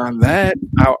wouldn't mind that.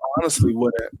 I honestly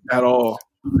wouldn't at all.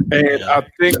 And I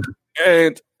think,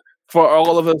 and for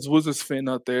all of us Wizards fans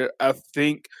out there, I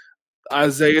think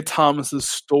Isaiah Thomas's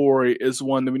story is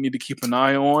one that we need to keep an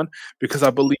eye on, because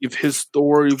I believe his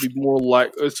story will be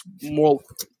it's more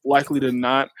likely than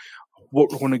not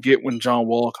what we're going to get when John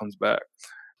Wall comes back.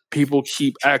 People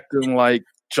keep acting like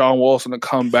John Wall's going to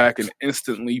come back and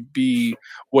instantly be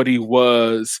what he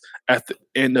was at the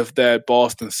end of that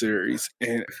Boston series,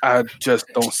 and I just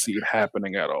don't see it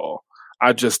happening at all.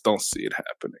 I just don't see it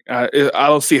happening. I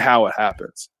don't see how it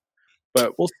happens,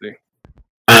 but we'll see.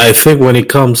 I think when it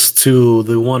comes to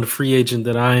the one free agent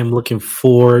that I am looking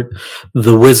for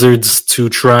the Wizards to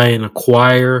try and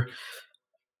acquire,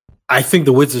 I think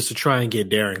the Wizards are trying to get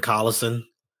Darren Collison.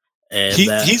 And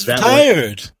he's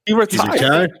retired. He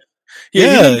retired.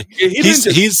 Yeah,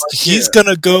 he's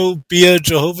gonna go be a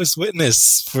Jehovah's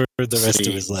Witness for the rest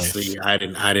of his life. I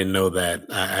didn't know that.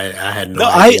 I had no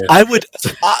idea. I would.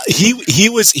 He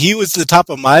was the top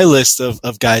of my list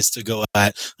of guys to go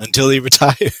at until he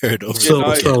retired.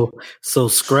 So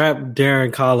scrap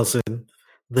Darren Collison,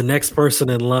 the next person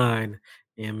in line,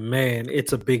 and man,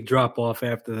 it's a big drop off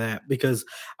after that because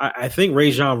I think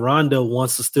Rajon Rondo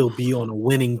wants to still be on a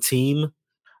winning team.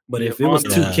 But if it was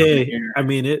 2K,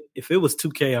 if it was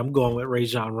 2K, I'm going with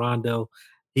Rajon Rondo.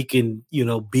 He can,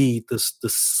 be the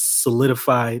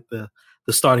solidify the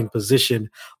starting position.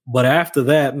 But after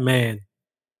that, man,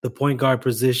 the point guard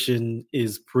position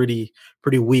is pretty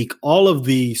weak. All of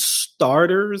the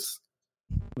starters,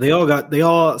 they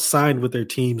all signed with their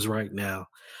teams right now.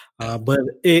 But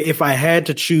if I had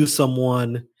to choose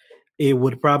someone, it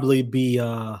would probably be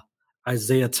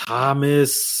Isaiah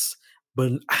Thomas.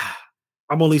 But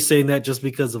I'm only saying that just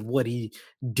because of what he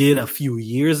did a few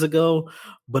years ago.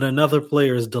 But another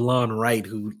player is DeLon Wright,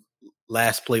 who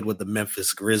last played with the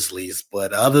Memphis Grizzlies.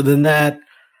 But other than that,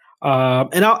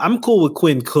 and I'm cool with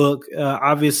Quinn Cook.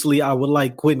 Obviously, I would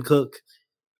like Quinn Cook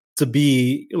to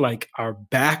be like our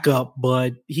backup,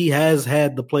 but he has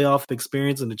had the playoff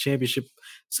experience and the championship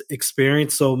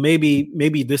experience. So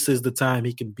maybe this is the time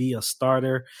he can be a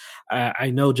starter.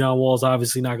 I know John Wall's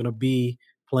obviously not going to be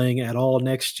playing at all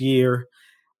next year.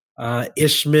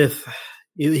 Ish Smith,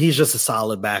 he's just a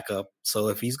solid backup. So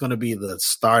if he's going to be the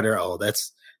starter,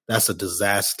 that's a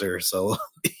disaster. So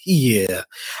yeah,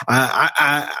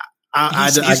 I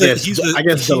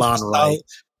guess DeLon Wright.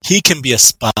 He can be a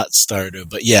spot starter,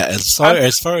 but yeah, as far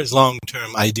as long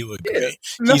term, I do agree.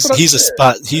 Yeah, he's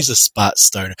a spot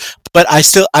starter. But I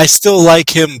still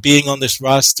like him being on this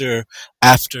roster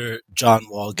after John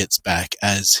Wall gets back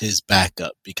as his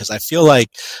backup because I feel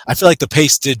like the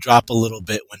pace did drop a little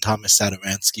bit when Thomas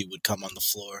Satoransky would come on the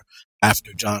floor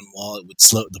after John Wall.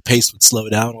 The pace would slow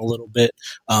down a little bit.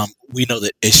 We know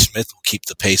that Ish Smith will keep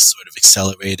the pace sort of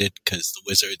accelerated because the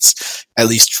Wizards at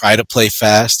least try to play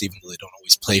fast, even though they don't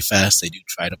always play fast. They do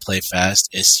try to play fast.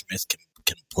 Ish Smith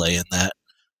can play in that.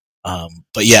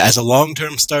 But yeah, as a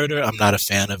long-term starter, I'm not a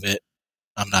fan of it.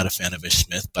 I'm not a fan of Ish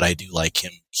Smith, but I do like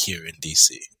him here in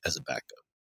DC as a backup.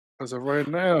 As of right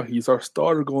now, he's our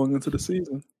starter going into the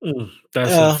season.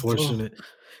 That's unfortunate.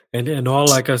 And all,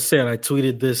 like I said, I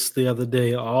tweeted this the other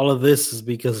day. All of this is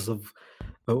because of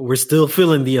we're still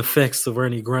feeling the effects of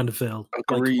Ernie Grunfeld.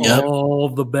 All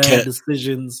the bad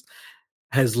decisions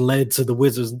has led to the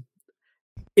Wizards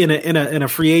in a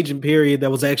free agent period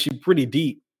that was actually pretty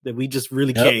deep that we just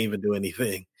really can't even do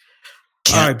anything.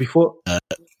 All right,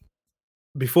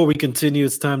 before we continue,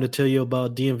 it's time to tell you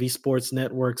about DMV Sports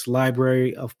Network's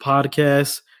library of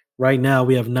podcasts. Right now,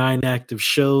 we have 9 active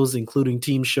shows, including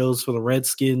team shows for the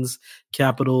Redskins,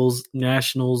 Capitals,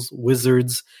 Nationals,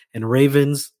 Wizards, and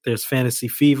Ravens. There's Fantasy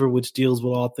Fever, which deals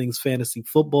with all things fantasy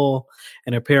football,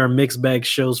 and a pair of mixed bag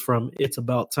shows from It's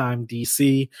About Time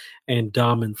DC and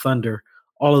Dom and Thunder.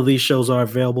 All of these shows are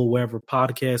available wherever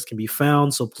podcasts can be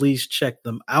found, so please check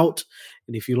them out.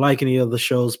 And if you like any of the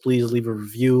shows, please leave a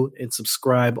review and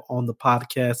subscribe on the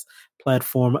podcast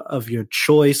platform of your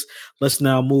choice. Let's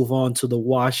now move on to the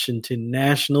Washington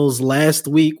Nationals. Last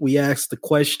week, we asked the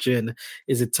question,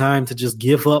 is it time to just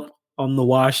give up on the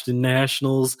Washington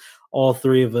Nationals? All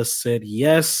 3 of us said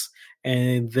yes.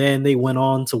 And then they went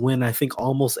on to win, I think,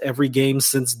 almost every game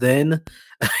since then.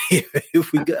 I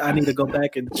need to go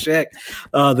back and check.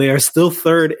 They are still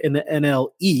 3rd in the NL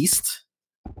East,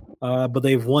 but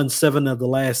they've won 7 of the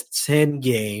last 10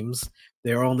 games.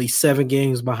 They're only 7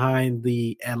 games behind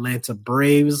the Atlanta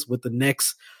Braves, with the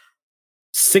next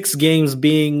 6 games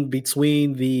being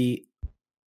between the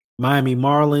Miami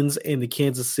Marlins and the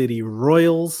Kansas City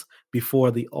Royals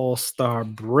before the All-Star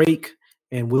break.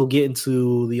 And we'll get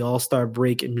into the All-Star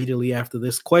break immediately after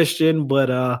this question, but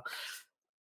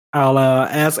I'll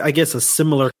ask, I guess, a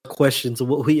similar question to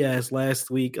what we asked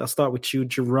last week. I'll start with you,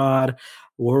 Gerard.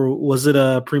 Was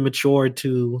it premature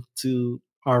to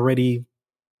already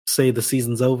say the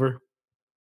season's over?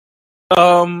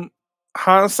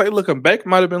 Hindsight looking back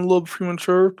might have been a little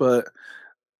premature, but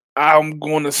I'm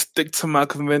going to stick to my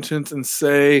conventions and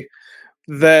say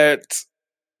that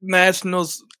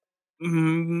Nationals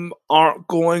aren't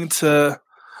going to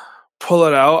pull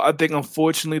it out. I think,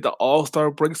 unfortunately, the All-Star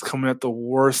break's coming at the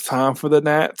worst time for the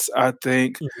Nats. I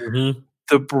think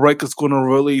the break is going to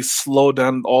really slow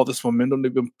down all this momentum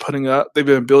they've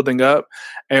been building up.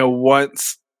 And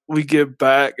once we get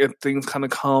back and things kind of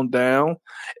calm down,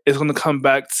 it's going to come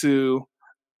back to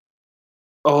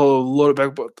a little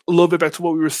bit back to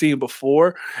what we were seeing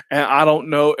before, and I don't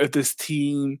know if this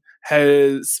team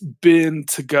has been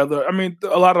together. I mean,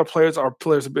 a lot of players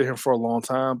have been here for a long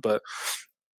time, but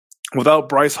without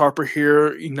Bryce Harper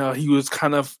here, he was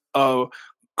kind of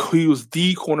he was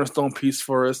the cornerstone piece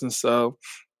for us, and so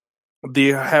they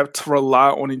have to rely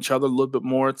on each other a little bit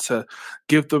more to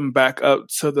give them back up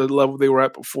to the level they were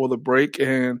at before the break.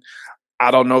 And I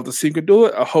don't know if the team can do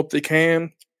it. I hope they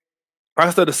can.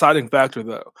 That's the deciding factor,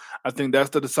 though. I think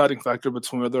that's the deciding factor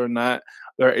between whether or not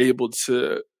they're able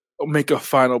to make a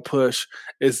final push,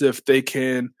 is if they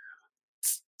can,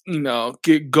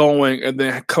 get going and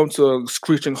then come to a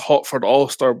screeching halt for the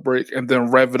All-Star break and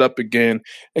then rev it up again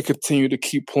and continue to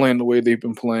keep playing the way they've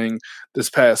been playing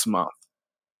this past month.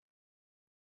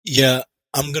 Yeah,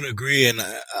 I'm going to agree, and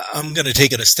I'm going to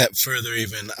take it a step further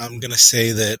even. I'm going to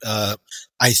say that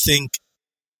I think,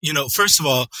 first of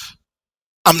all,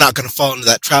 I'm not going to fall into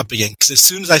that trap again, because as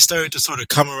soon as I started to sort of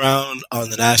come around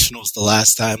on the Nationals the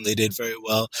last time they did very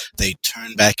well, they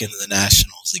turned back into the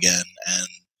Nationals again, and,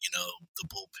 the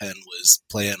bullpen was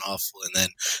playing awful, and then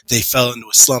they fell into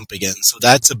a slump again. So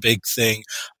that's a big thing.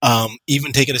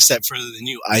 Even taking a step further than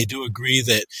you, I do agree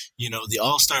that, the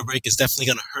All-Star break is definitely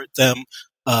going to hurt them.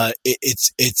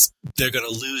 They're going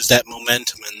to lose that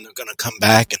momentum, and they're going to come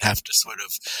back and have to sort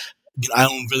of, I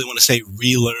don't really want to say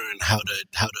relearn how to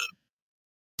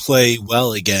play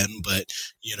well again, but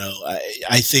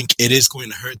I think it is going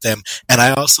to hurt them. And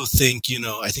I also think,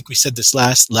 I think we said this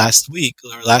last week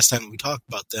or last time we talked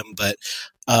about them, but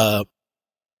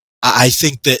I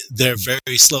think that their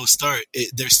very slow start,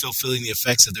 they're still feeling the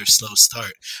effects of their slow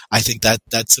start. I think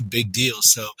that's a big deal.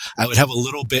 So I would have a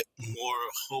little bit more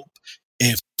hope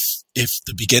if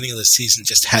the beginning of the season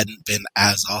just hadn't been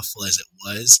as awful as it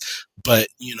was. But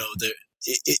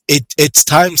it's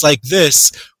times like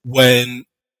this when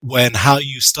how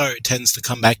you start tends to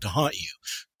come back to haunt you,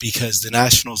 because the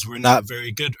Nationals were not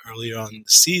very good earlier on in the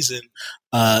season.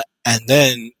 And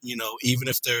then, even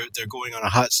if they're going on a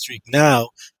hot streak now,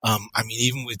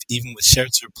 even with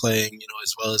Scherzer playing,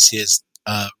 as well as he is,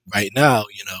 right now,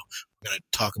 we're going to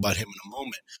talk about him in a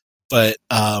moment. But,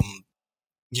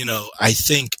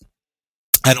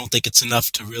 I don't think it's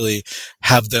enough to really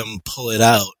have them pull it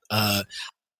out.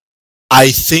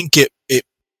 I think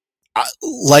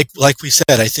like we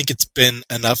said, I think it's been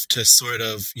enough to sort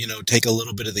of, take a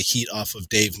little bit of the heat off of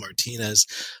Dave Martinez,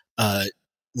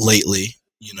 lately.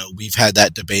 We've had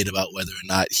that debate about whether or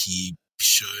not he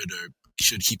should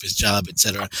keep his job,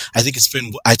 etc. I think it's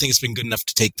been good enough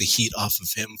to take the heat off of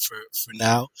him for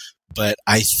now. But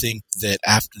I think that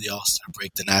after the All-Star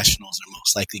break, the Nationals are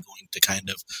most likely going to kind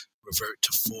of revert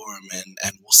to form, and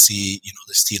we'll see,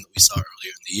 this team that we saw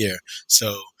earlier in the year.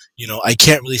 So, I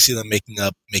can't really see them making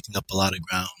up a lot of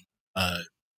ground,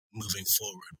 moving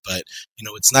forward. But,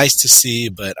 it's nice to see,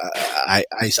 but I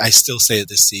still say that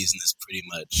this season is pretty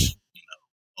much,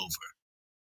 over.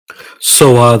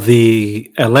 So,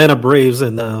 the Atlanta Braves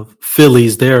and the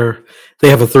Phillies, they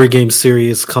have a 3-game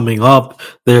series coming up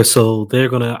there. So they're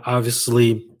going to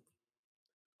obviously,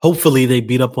 hopefully they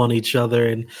beat up on each other,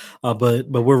 and but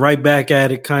we're right back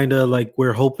at it, kind of like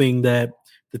we're hoping that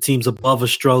the team's above a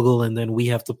struggle, and then we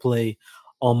have to play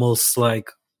almost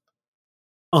like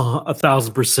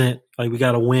 1,000%. Like we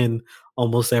got to win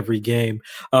almost every game.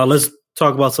 Let's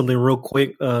talk about something real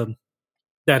quick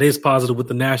that is positive with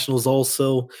the Nationals.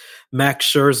 Also,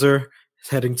 Max Scherzer is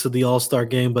heading to the All-Star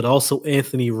game, but also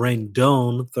Anthony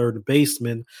Rendon, third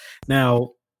baseman.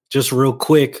 Now, just real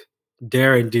quick,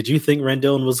 Darren, did you think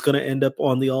Rendon was going to end up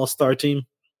on the All-Star team?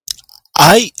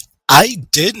 I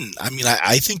didn't.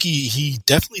 I think he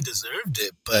definitely deserved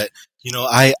it, but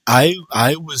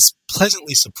I was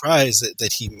pleasantly surprised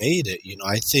that he made it.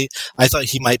 I thought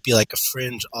he might be like a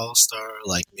fringe all-star,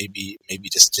 like maybe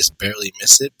just barely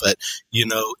miss it, but he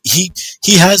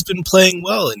has been playing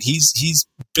well, and he's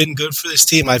been good for this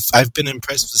team. I've been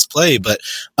impressed with his play, but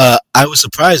I was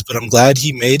surprised, but I'm glad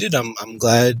he made it. I'm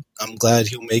glad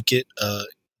he'll make it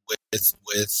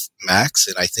with Max,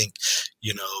 and I think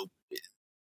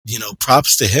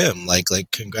props to him. Like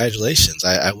congratulations.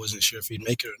 I wasn't sure if he'd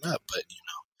make it or not, but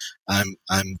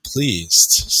I'm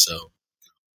pleased. So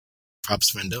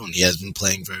props to Rendon. He has been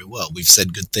playing very well. We've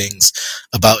said good things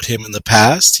about him in the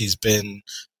past. He's been,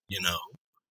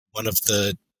 one of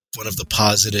the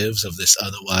positives of this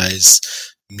otherwise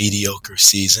mediocre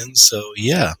season. So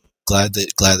yeah, glad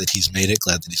that he's made it.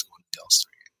 Glad that he's going to the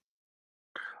All-Star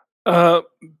game.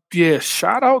 Yeah,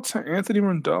 shout out to Anthony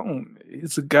Rendon.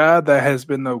 He's a guy that has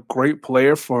been a great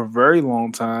player for a very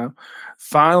long time.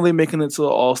 Finally making it to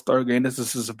an All-Star game. This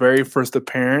is his very first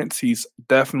appearance. He's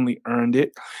definitely earned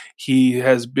it. He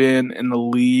has been in the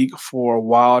league for a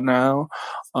while now.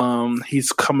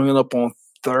 He's coming up on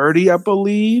 30, I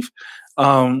believe.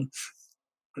 And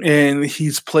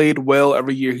he's played well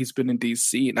every year he's been in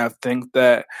DC. And I think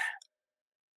that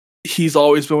he's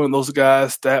always been one of those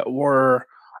guys that were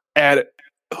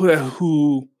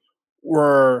who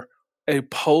were a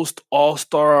post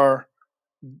All-Star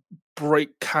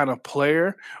break kind of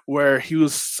player, where he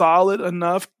was solid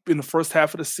enough in the first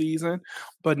half of the season,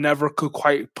 but never could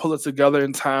quite pull it together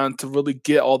in time to really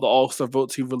get all the All-Star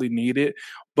votes he really needed.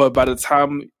 But by the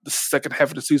time the second half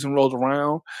of the season rolled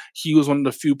around, he was one of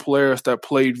the few players that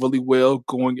played really well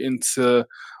going into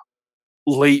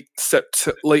late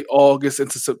August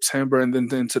into September and then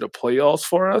into the playoffs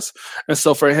for us. And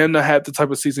so for him to have the type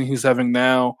of season he's having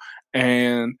now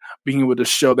and being able to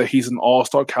show that he's an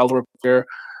all-star caliber player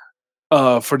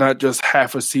for not just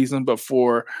half a season, but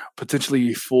for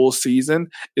potentially a full season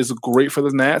is great for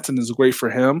the Nats and is great for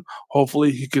him.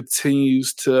 Hopefully he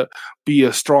continues to be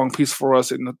a strong piece for us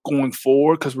in going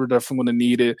forward, because we're definitely going to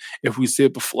need it, if we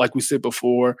said like we said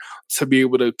before, to be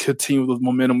able to continue the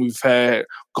momentum we've had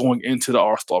going into the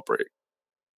All-Star break.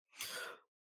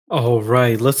 All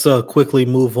right, let's quickly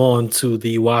move on to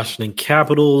the Washington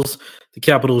Capitals. The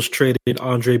Capitals traded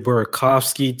Andre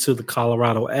Burakovsky to the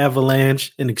Colorado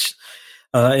Avalanche. In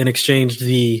exchange,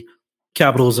 the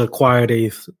Capitals acquired a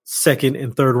second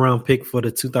and third round pick for the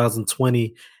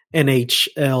 2020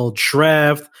 NHL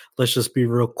draft. Let's just be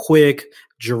real quick.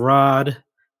 Gerard,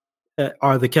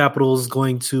 are the Capitals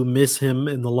going to miss him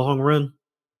in the long run?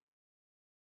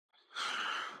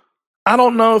 I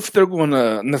don't know if they're going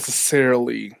to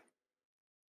necessarily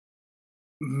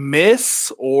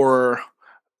miss or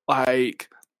like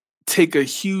take a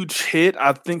huge hit.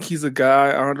 I think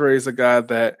Andre is a guy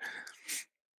that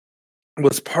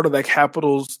was part of that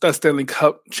Stanley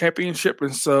Cup championship.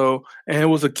 And it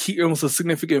was a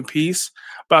significant piece,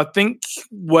 but I think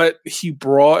what he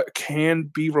brought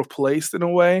can be replaced in a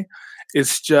way.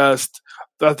 It's just,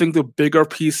 I think the bigger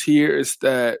piece here is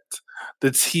that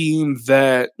the team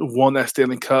that won that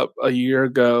Stanley Cup a year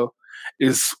ago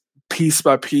is piece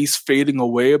by piece fading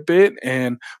away a bit.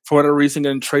 And for whatever reason,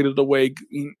 getting traded away,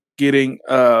 getting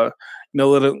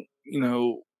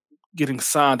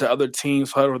signed to other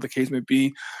teams, whatever the case may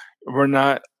be, we're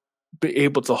not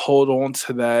able to hold on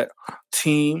to that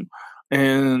team.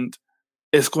 And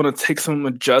it's going to take some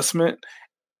adjustment,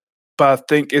 but I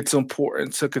think it's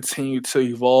important to continue to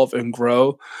evolve and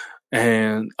grow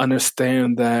and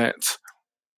understand that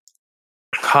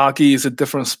hockey is a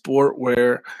different sport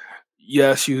where,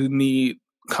 yes, you need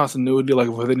continuity like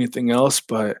with anything else,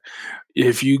 but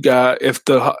if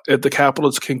the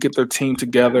Capitals can get their team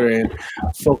together and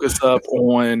focus up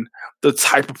on the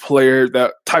type of players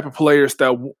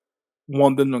that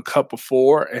won them the cup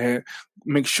before, and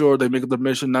make sure they make it their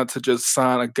mission not to just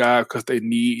sign a guy because they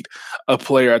need a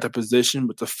player at the position,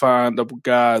 but to find a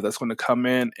guy that's going to come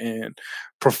in and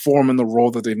perform in the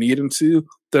role that they need him to,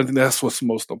 then that's what's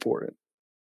most important.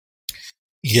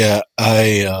 Yeah,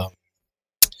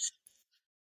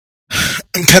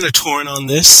 I'm kind of torn on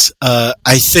this. I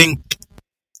think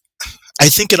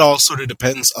it all sort of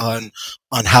depends on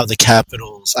how the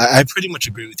Capitals. I pretty much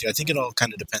agree with you. I think it all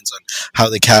kind of depends on how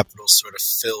the Capitals sort of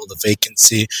fill the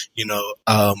vacancy.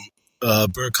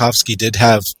 Burakovsky did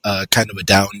have kind of a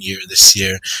down year this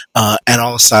year, and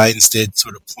all signs did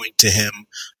sort of point to him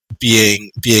being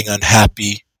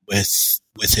unhappy with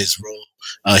his role.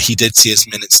 He did see his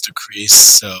minutes decrease,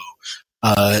 so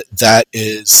that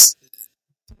is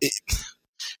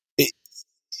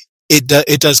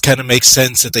it does kind of make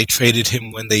sense that they traded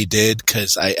him when they did,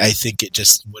 because I think it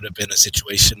just would have been a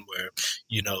situation where,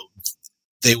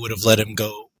 they would have let him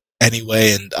go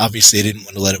anyway, and obviously they didn't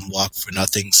want to let him walk for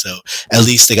nothing, so at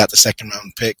least they got the second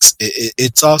round picks.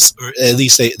 It's also, or at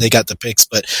least they got the picks,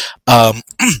 but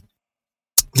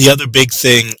the other big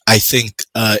thing, I think,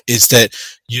 is that,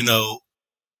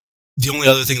 the only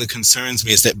other thing that concerns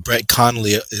me is that Brett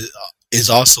Connolly is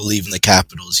also leaving the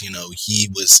Capitals.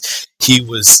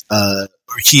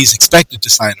 He's expected to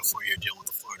sign a 4-year deal with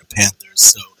the Florida Panthers.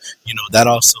 So, that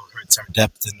also hurts our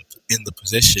depth in the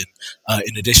position,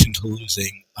 in addition to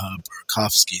losing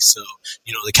Burakovsky. So,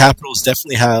 the Capitals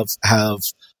definitely have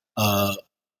a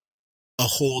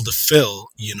hole to fill,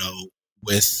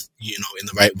 with, in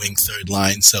the right wing third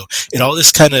line. So it all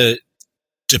just kind of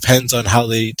depends on how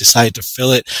they decide to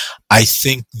fill it. I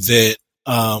think that,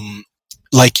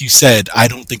 like you said, I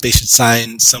don't think they should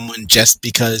sign someone just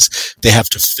because they have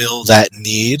to fill that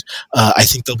need. I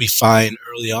think they'll be fine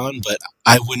early on, but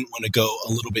I wouldn't want to go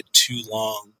a little bit too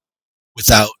long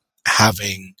without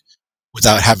having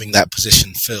that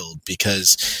position filled,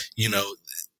 because,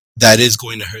 that is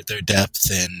going to hurt their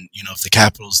depth. And, if the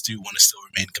Capitals do want to still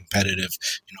remain competitive,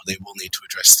 they will need to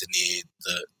address the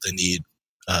need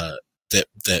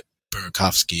that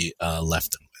Burakovsky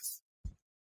left them with.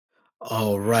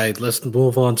 All right, let's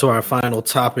move on to our final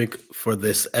topic for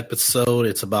this episode.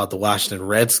 It's about the Washington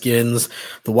Redskins.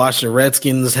 The Washington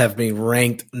Redskins have been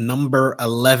ranked number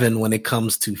 11 when it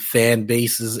comes to fan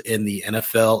bases in the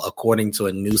NFL, according to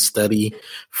a new study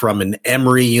from an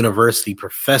Emory University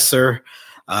professor.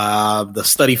 The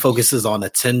study focuses on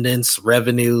attendance,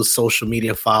 revenue, social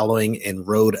media following, and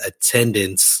road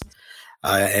attendance.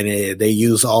 And they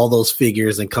use all those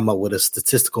figures and come up with a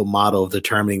statistical model of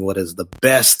determining what is the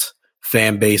best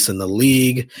fan base in the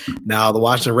league. Now, the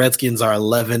Washington Redskins are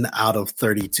 11 out of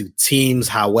 32 teams.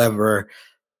 However,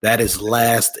 that is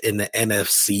last in the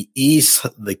NFC East.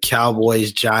 The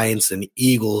Cowboys, Giants, and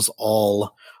Eagles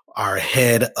all are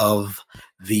ahead of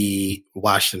the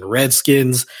Washington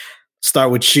Redskins.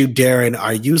 Start with you, Darren.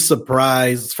 Are you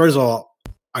surprised? First of all,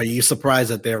 are you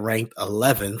surprised that they're ranked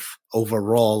 11th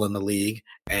overall in the league?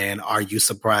 And are you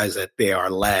surprised that they are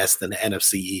last in the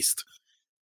NFC East?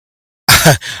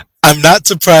 I'm not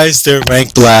surprised they're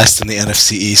ranked last in the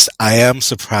NFC East. I am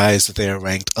surprised that they are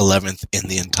ranked 11th in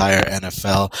the entire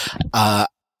NFL.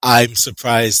 I'm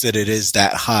surprised that it is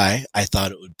that high. I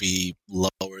thought it would be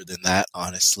lower than that,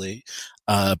 honestly,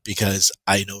 because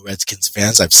I know Redskins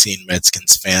fans. I've seen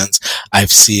Redskins fans.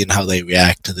 I've seen how they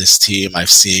react to this team. I've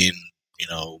seen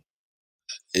how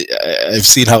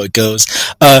it goes.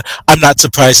 I'm not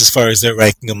surprised as far as their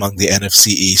ranking among the NFC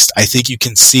East. I think you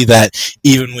can see that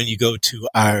even when you go to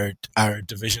our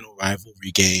divisional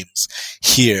rivalry games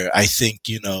here. I think,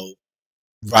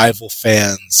 rival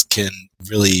fans can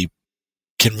really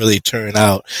turn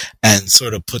out and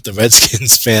sort of put the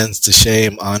Redskins fans to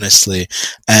shame, honestly.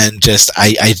 And just,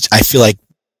 I feel like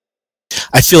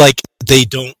they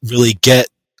don't really get,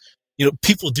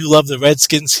 people do love the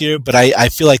Redskins here, but I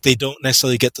feel like they don't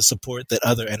necessarily get the support that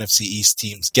other NFC East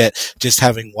teams get, just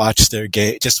having watched their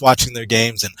watching their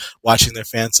games and watching their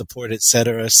fan support,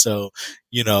 etc. So,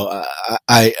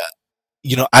 I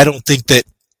don't think that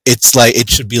it's like, it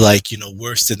should be like,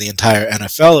 worst in the entire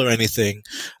NFL or anything.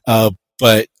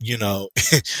 But,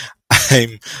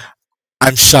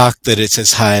 I'm shocked that it's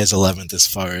as high as 11th as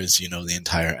far as, the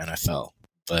entire NFL.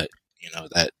 But,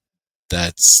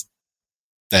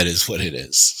 that is what it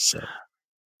is. So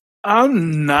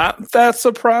I'm not that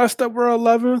surprised that we're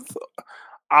 11th.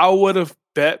 I would have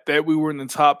bet that we were in the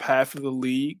top half of the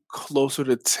league, closer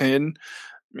to 10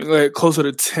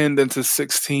 than to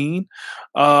 16.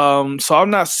 So I'm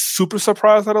not super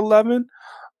surprised at 11.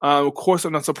 Of course,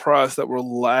 I'm not surprised that we're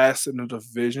last in the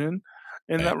division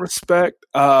in that respect.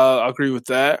 I agree with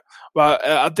that. But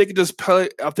I think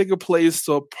it plays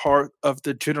to a part of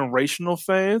the generational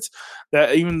fans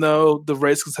that even though the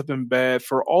Redskins have been bad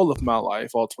for all of my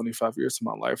life, all 25 years of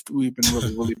my life, we've been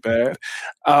really, really bad.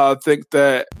 I think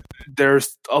that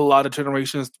there's a lot of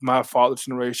generations, my father's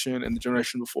generation and the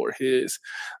generation before his,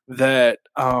 that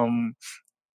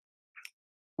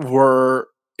were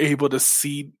able to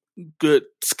see good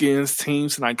Skins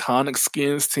teams and iconic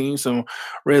Skins teams and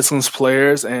Redskins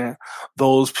players, and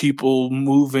those people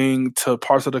moving to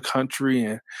parts of the country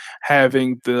and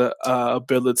having the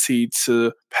ability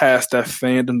to pass that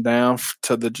fandom down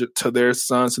to their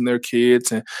sons and their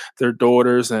kids and their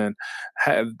daughters, and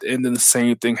then the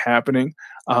same thing happening.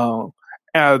 And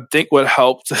I think what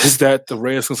helped is that the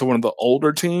Redskins are one of the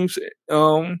older teams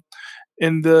in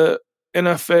the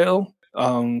NFL.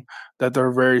 That there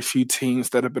are very few teams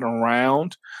that have been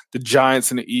around. The Giants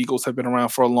and the Eagles have been around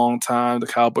for a long time. The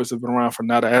Cowboys have been around for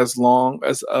not as long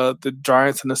as the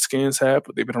Giants and the Skins have,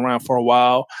 but they've been around for a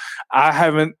while. I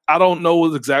don't know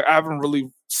what exactly. I haven't really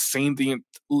seen the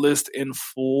list in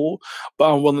full,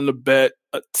 but I'm willing to bet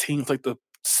teams like the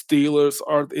Steelers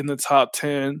are in the top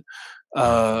 10.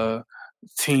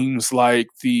 Teams like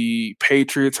the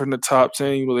Patriots are in the top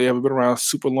 10, but they haven't been around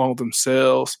super long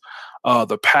themselves.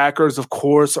 The Packers, of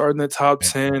course, are in the top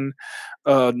 10.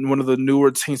 One of the newer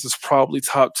teams is probably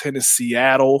top 10 is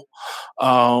Seattle.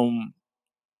 And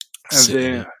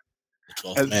then, the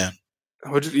 12th man.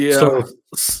 Yeah.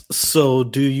 So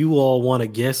do you all want to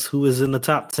guess who is in the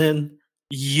top 10?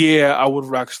 Yeah, I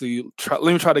would actually try.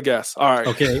 Let me try to guess. All right.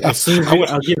 Okay. As soon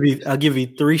as I'll give you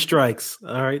 3 strikes.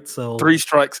 All right. So 3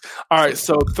 strikes. All right.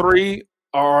 So 3.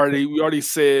 we already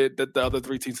said that the other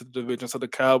 3 teams in the division, so the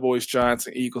Cowboys, Giants,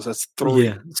 and Eagles, that's 3.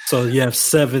 Yeah. So you have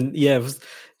 7. You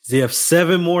have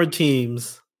 7 more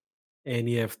teams, and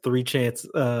you have 3 chances.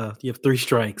 You have 3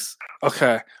 strikes.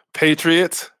 Okay.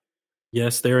 Patriots.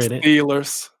 Yes, they're in it.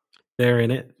 Steelers. They're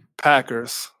in it.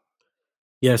 Packers.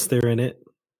 Yes, they're in it.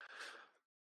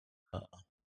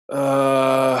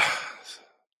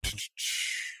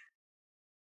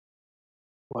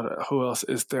 Who else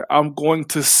is there? I'm going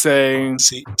to say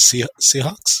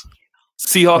Seahawks.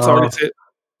 Seahawks already hit.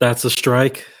 That's a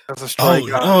strike. That's a strike. Oh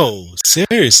no!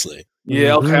 Seriously?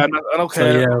 Yeah. Okay. I'm okay.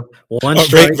 So, yeah, 1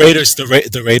 strike. Raiders.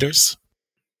 The Raiders.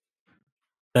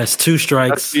 That's 2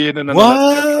 strikes. No,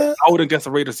 what? I wouldn't guess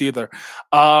the Raiders either.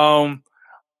 I'm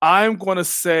going to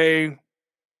say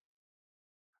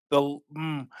the.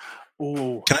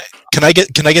 Ooh. Can I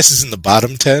guess it's in the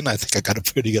bottom 10? I think I got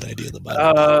a pretty good idea of the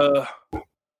bottom.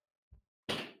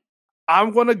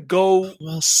 I'm gonna go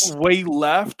way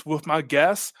left with my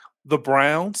guess. The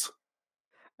Browns.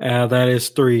 That is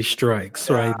 3 strikes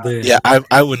right there. Yeah,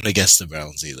 I wouldn't have guessed the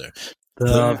Browns either.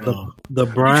 The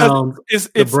Browns.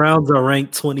 The Browns are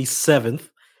ranked 27th.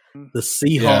 The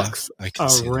Seahawks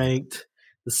are ranked.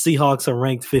 The Seahawks are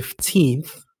ranked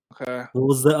 15th. Okay. What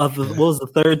was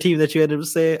the third team that you had to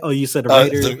say? Oh, you said the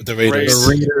Raiders. The Raiders. The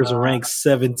Raiders are ranked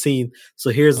 17th.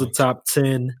 So here's the top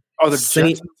 10. Oh, the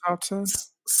Saints in the top 10?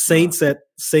 Saints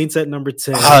at number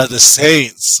 10. The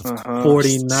Saints.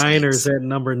 49ers at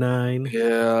number 9.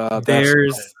 Yeah.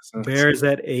 Bears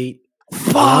at 8.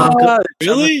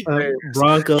 Really?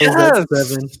 Broncos at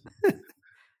 7.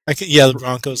 The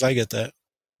Broncos. I get that.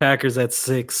 Packers at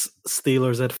 6.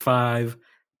 Steelers at 5.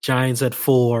 Giants at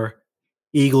 4.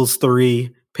 Eagles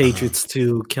 3. Patriots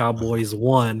 2. Cowboys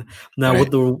 1. Now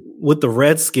with the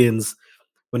Redskins,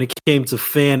 when it came to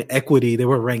fan equity, they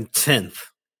were ranked 10th.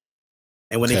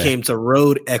 And when it came to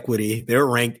road equity, they were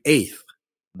ranked 8th.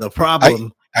 The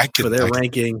problem for their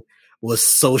ranking was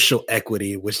social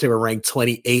equity, which they were ranked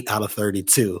 28 out of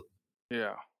 32.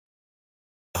 Yeah.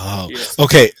 Oh,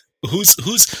 okay.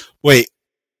 Wait,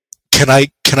 can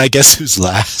I guess who's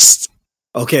last?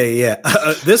 Okay, yeah.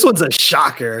 This one's a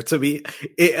shocker to me.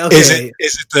 Okay.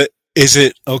 Is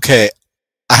it okay?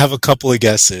 I have a couple of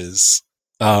guesses.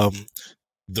 The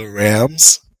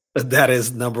Rams. That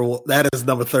is number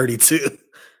 32.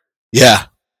 Yeah.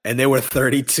 And they were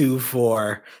 32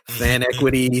 for fan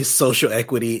equity, social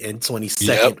equity, and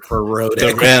 22nd for road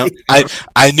equity.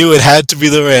 I knew it had to be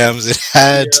the Rams. It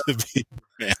had to be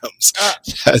the Rams.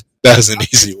 That was an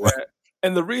easy one.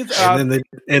 And the reason,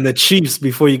 and the Chiefs.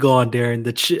 Before you go on, Darren,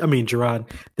 Gerard,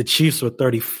 the Chiefs were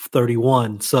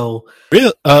 31. So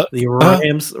the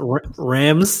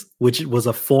Rams, which was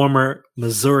a former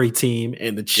Missouri team,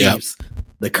 and the Chiefs,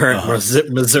 the current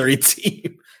Missouri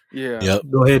team. Yeah. Yep.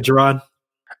 Go ahead, Gerard.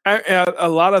 And a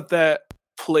lot of that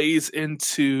plays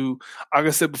into, like I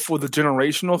said before, the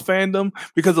generational fandom,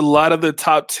 because a lot of the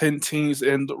top 10 teams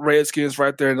and the Redskins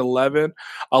right there in 11,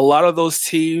 a lot of those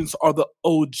teams are the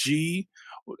OG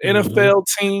NFL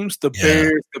teams, the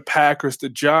Bears, the Packers, the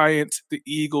Giants, the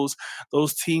Eagles,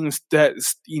 those teams that,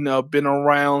 been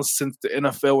around since the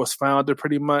NFL was founded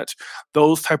pretty much.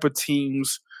 Those type of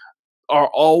teams are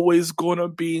always going to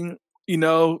be,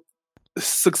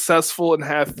 successful and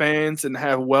have fans and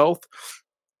have wealth.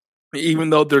 Even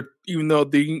though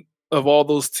of all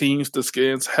those teams, the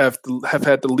Skins have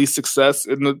had the least success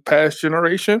in the past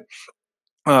generation.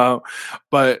 But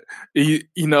a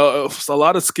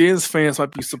lot of Skins fans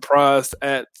might be surprised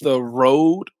at the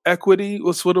road equity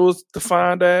was what it was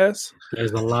defined as.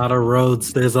 There's a lot of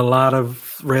roads. There's a lot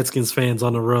of Redskins fans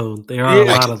on the road. There are a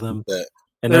lot of them,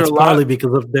 and that's probably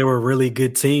because they were a really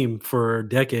good team for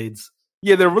decades.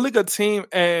 Yeah, they're a really good team,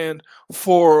 and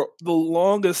for the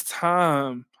longest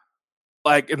time,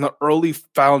 like in the early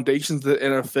foundations of the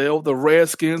NFL, the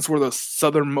Redskins were the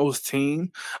southernmost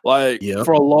team.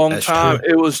 For a long time,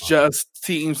 it was just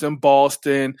teams in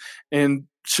Boston and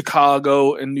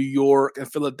Chicago and New York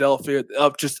and Philadelphia,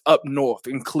 up north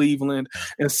in Cleveland.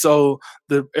 And so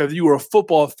if you were a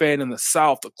football fan in the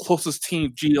South, the closest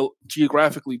team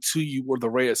geographically to you were the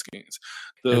Redskins.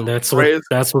 And that's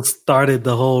what started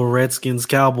the whole Redskins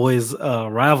Cowboys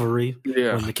rivalry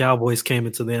when the Cowboys came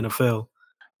into the NFL.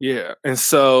 Yeah, and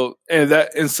so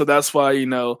that's why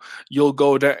you'll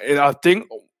go down, and I think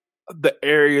the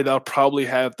area that'll probably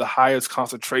have the highest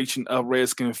concentration of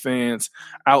Redskin fans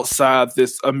outside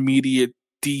this immediate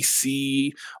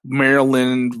DC,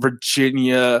 Maryland,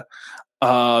 Virginia,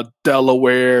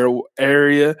 Delaware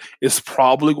area is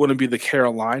probably going to be the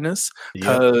Carolinas,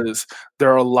 because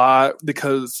there are a lot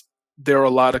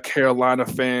of Carolina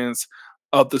fans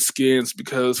of the Skins,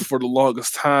 because for the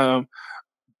longest time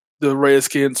the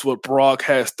Redskins would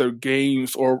broadcast their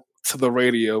games or to the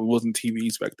radio. It wasn't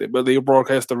TVs back then, but they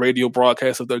broadcast the radio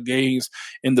broadcast of their games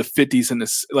in the 50s and the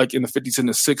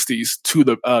 60s to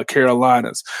the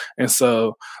Carolinas. And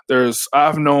so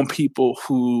I've known people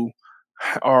who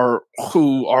are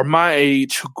my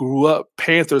age who grew up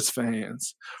Panthers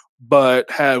fans, but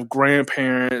have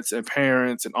grandparents and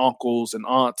parents and uncles and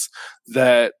aunts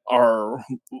that are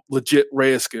legit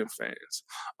Redskin fans.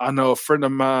 I know a friend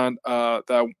of mine that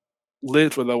I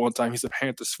lived with at one time. He's a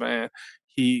Panthers fan.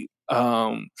 He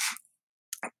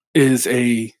is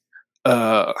he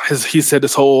said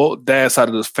his whole dad side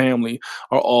of his family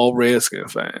are all Redskin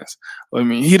fans. I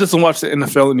mean, he doesn't watch the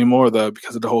NFL anymore though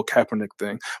because of the whole Kaepernick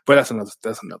thing. But that's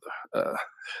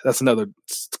another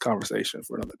conversation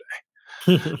for another day.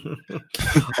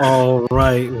 All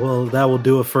right. Well, that will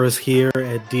do it for us here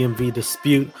at DMV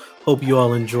Dispute. Hope you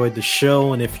all enjoyed the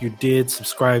show. And if you did,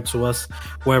 subscribe to us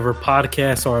wherever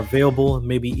podcasts are available.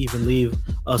 Maybe even leave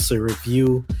us a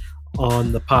review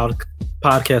on the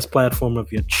podcast platform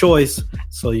of your choice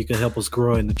so you can help us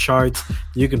grow in the charts.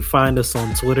 You can find us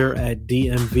on Twitter at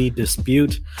DMV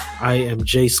Dispute. I am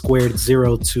J2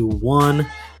 021.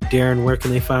 Darren, where can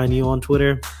they find you on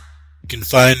Twitter? You can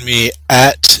find me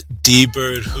at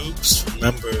DBird Hoops.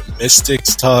 Remember,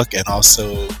 Mystics talk and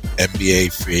also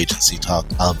NBA free agency talk,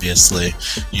 obviously.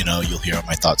 You'll hear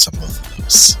my thoughts on both of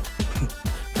those.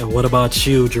 And what about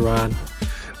you, Jerron?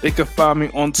 They can find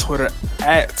me on Twitter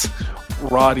at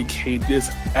Roddy KG,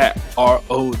 at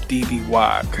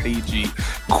RODDYKG.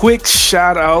 Quick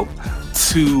shout out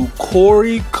to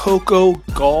Corey Coco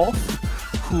Golf,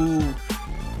 who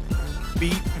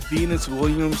beat Venus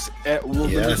Williams at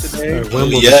Wimbledon today.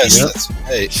 That's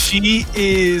right. She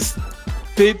is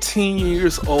 15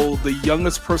 years old, the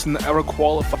youngest person to ever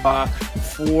qualify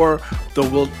for the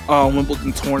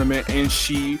Wimbledon tournament, and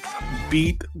she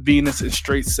beat Venus in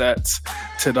straight sets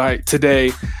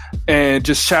today. And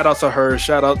just shout out to her,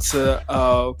 shout out to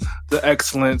the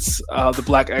excellence, the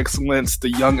black excellence, the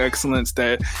young excellence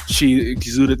that she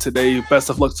exuded today. Best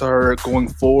of luck to her going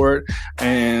forward,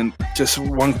 and just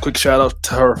one quick shout out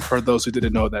to her for those who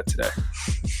didn't know that today.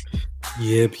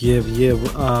 Yep.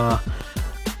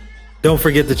 Don't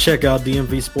forget to check out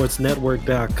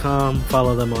DMVSportsNetwork.com.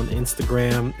 Follow them on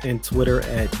Instagram and Twitter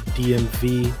at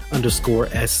DMV_SN.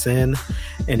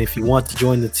 And if you want to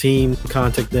join the team,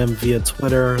 contact them via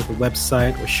Twitter, the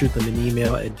website, or shoot them an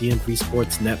email at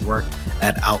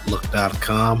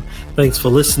DMVSportsNetwork@Outlook.com. Thanks for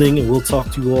listening, and we'll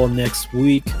talk to you all next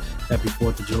week. Happy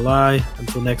 4th of July.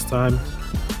 Until next time,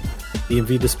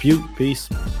 DMV Dispute. Peace.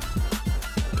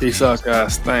 Peace out,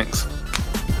 guys. Thanks.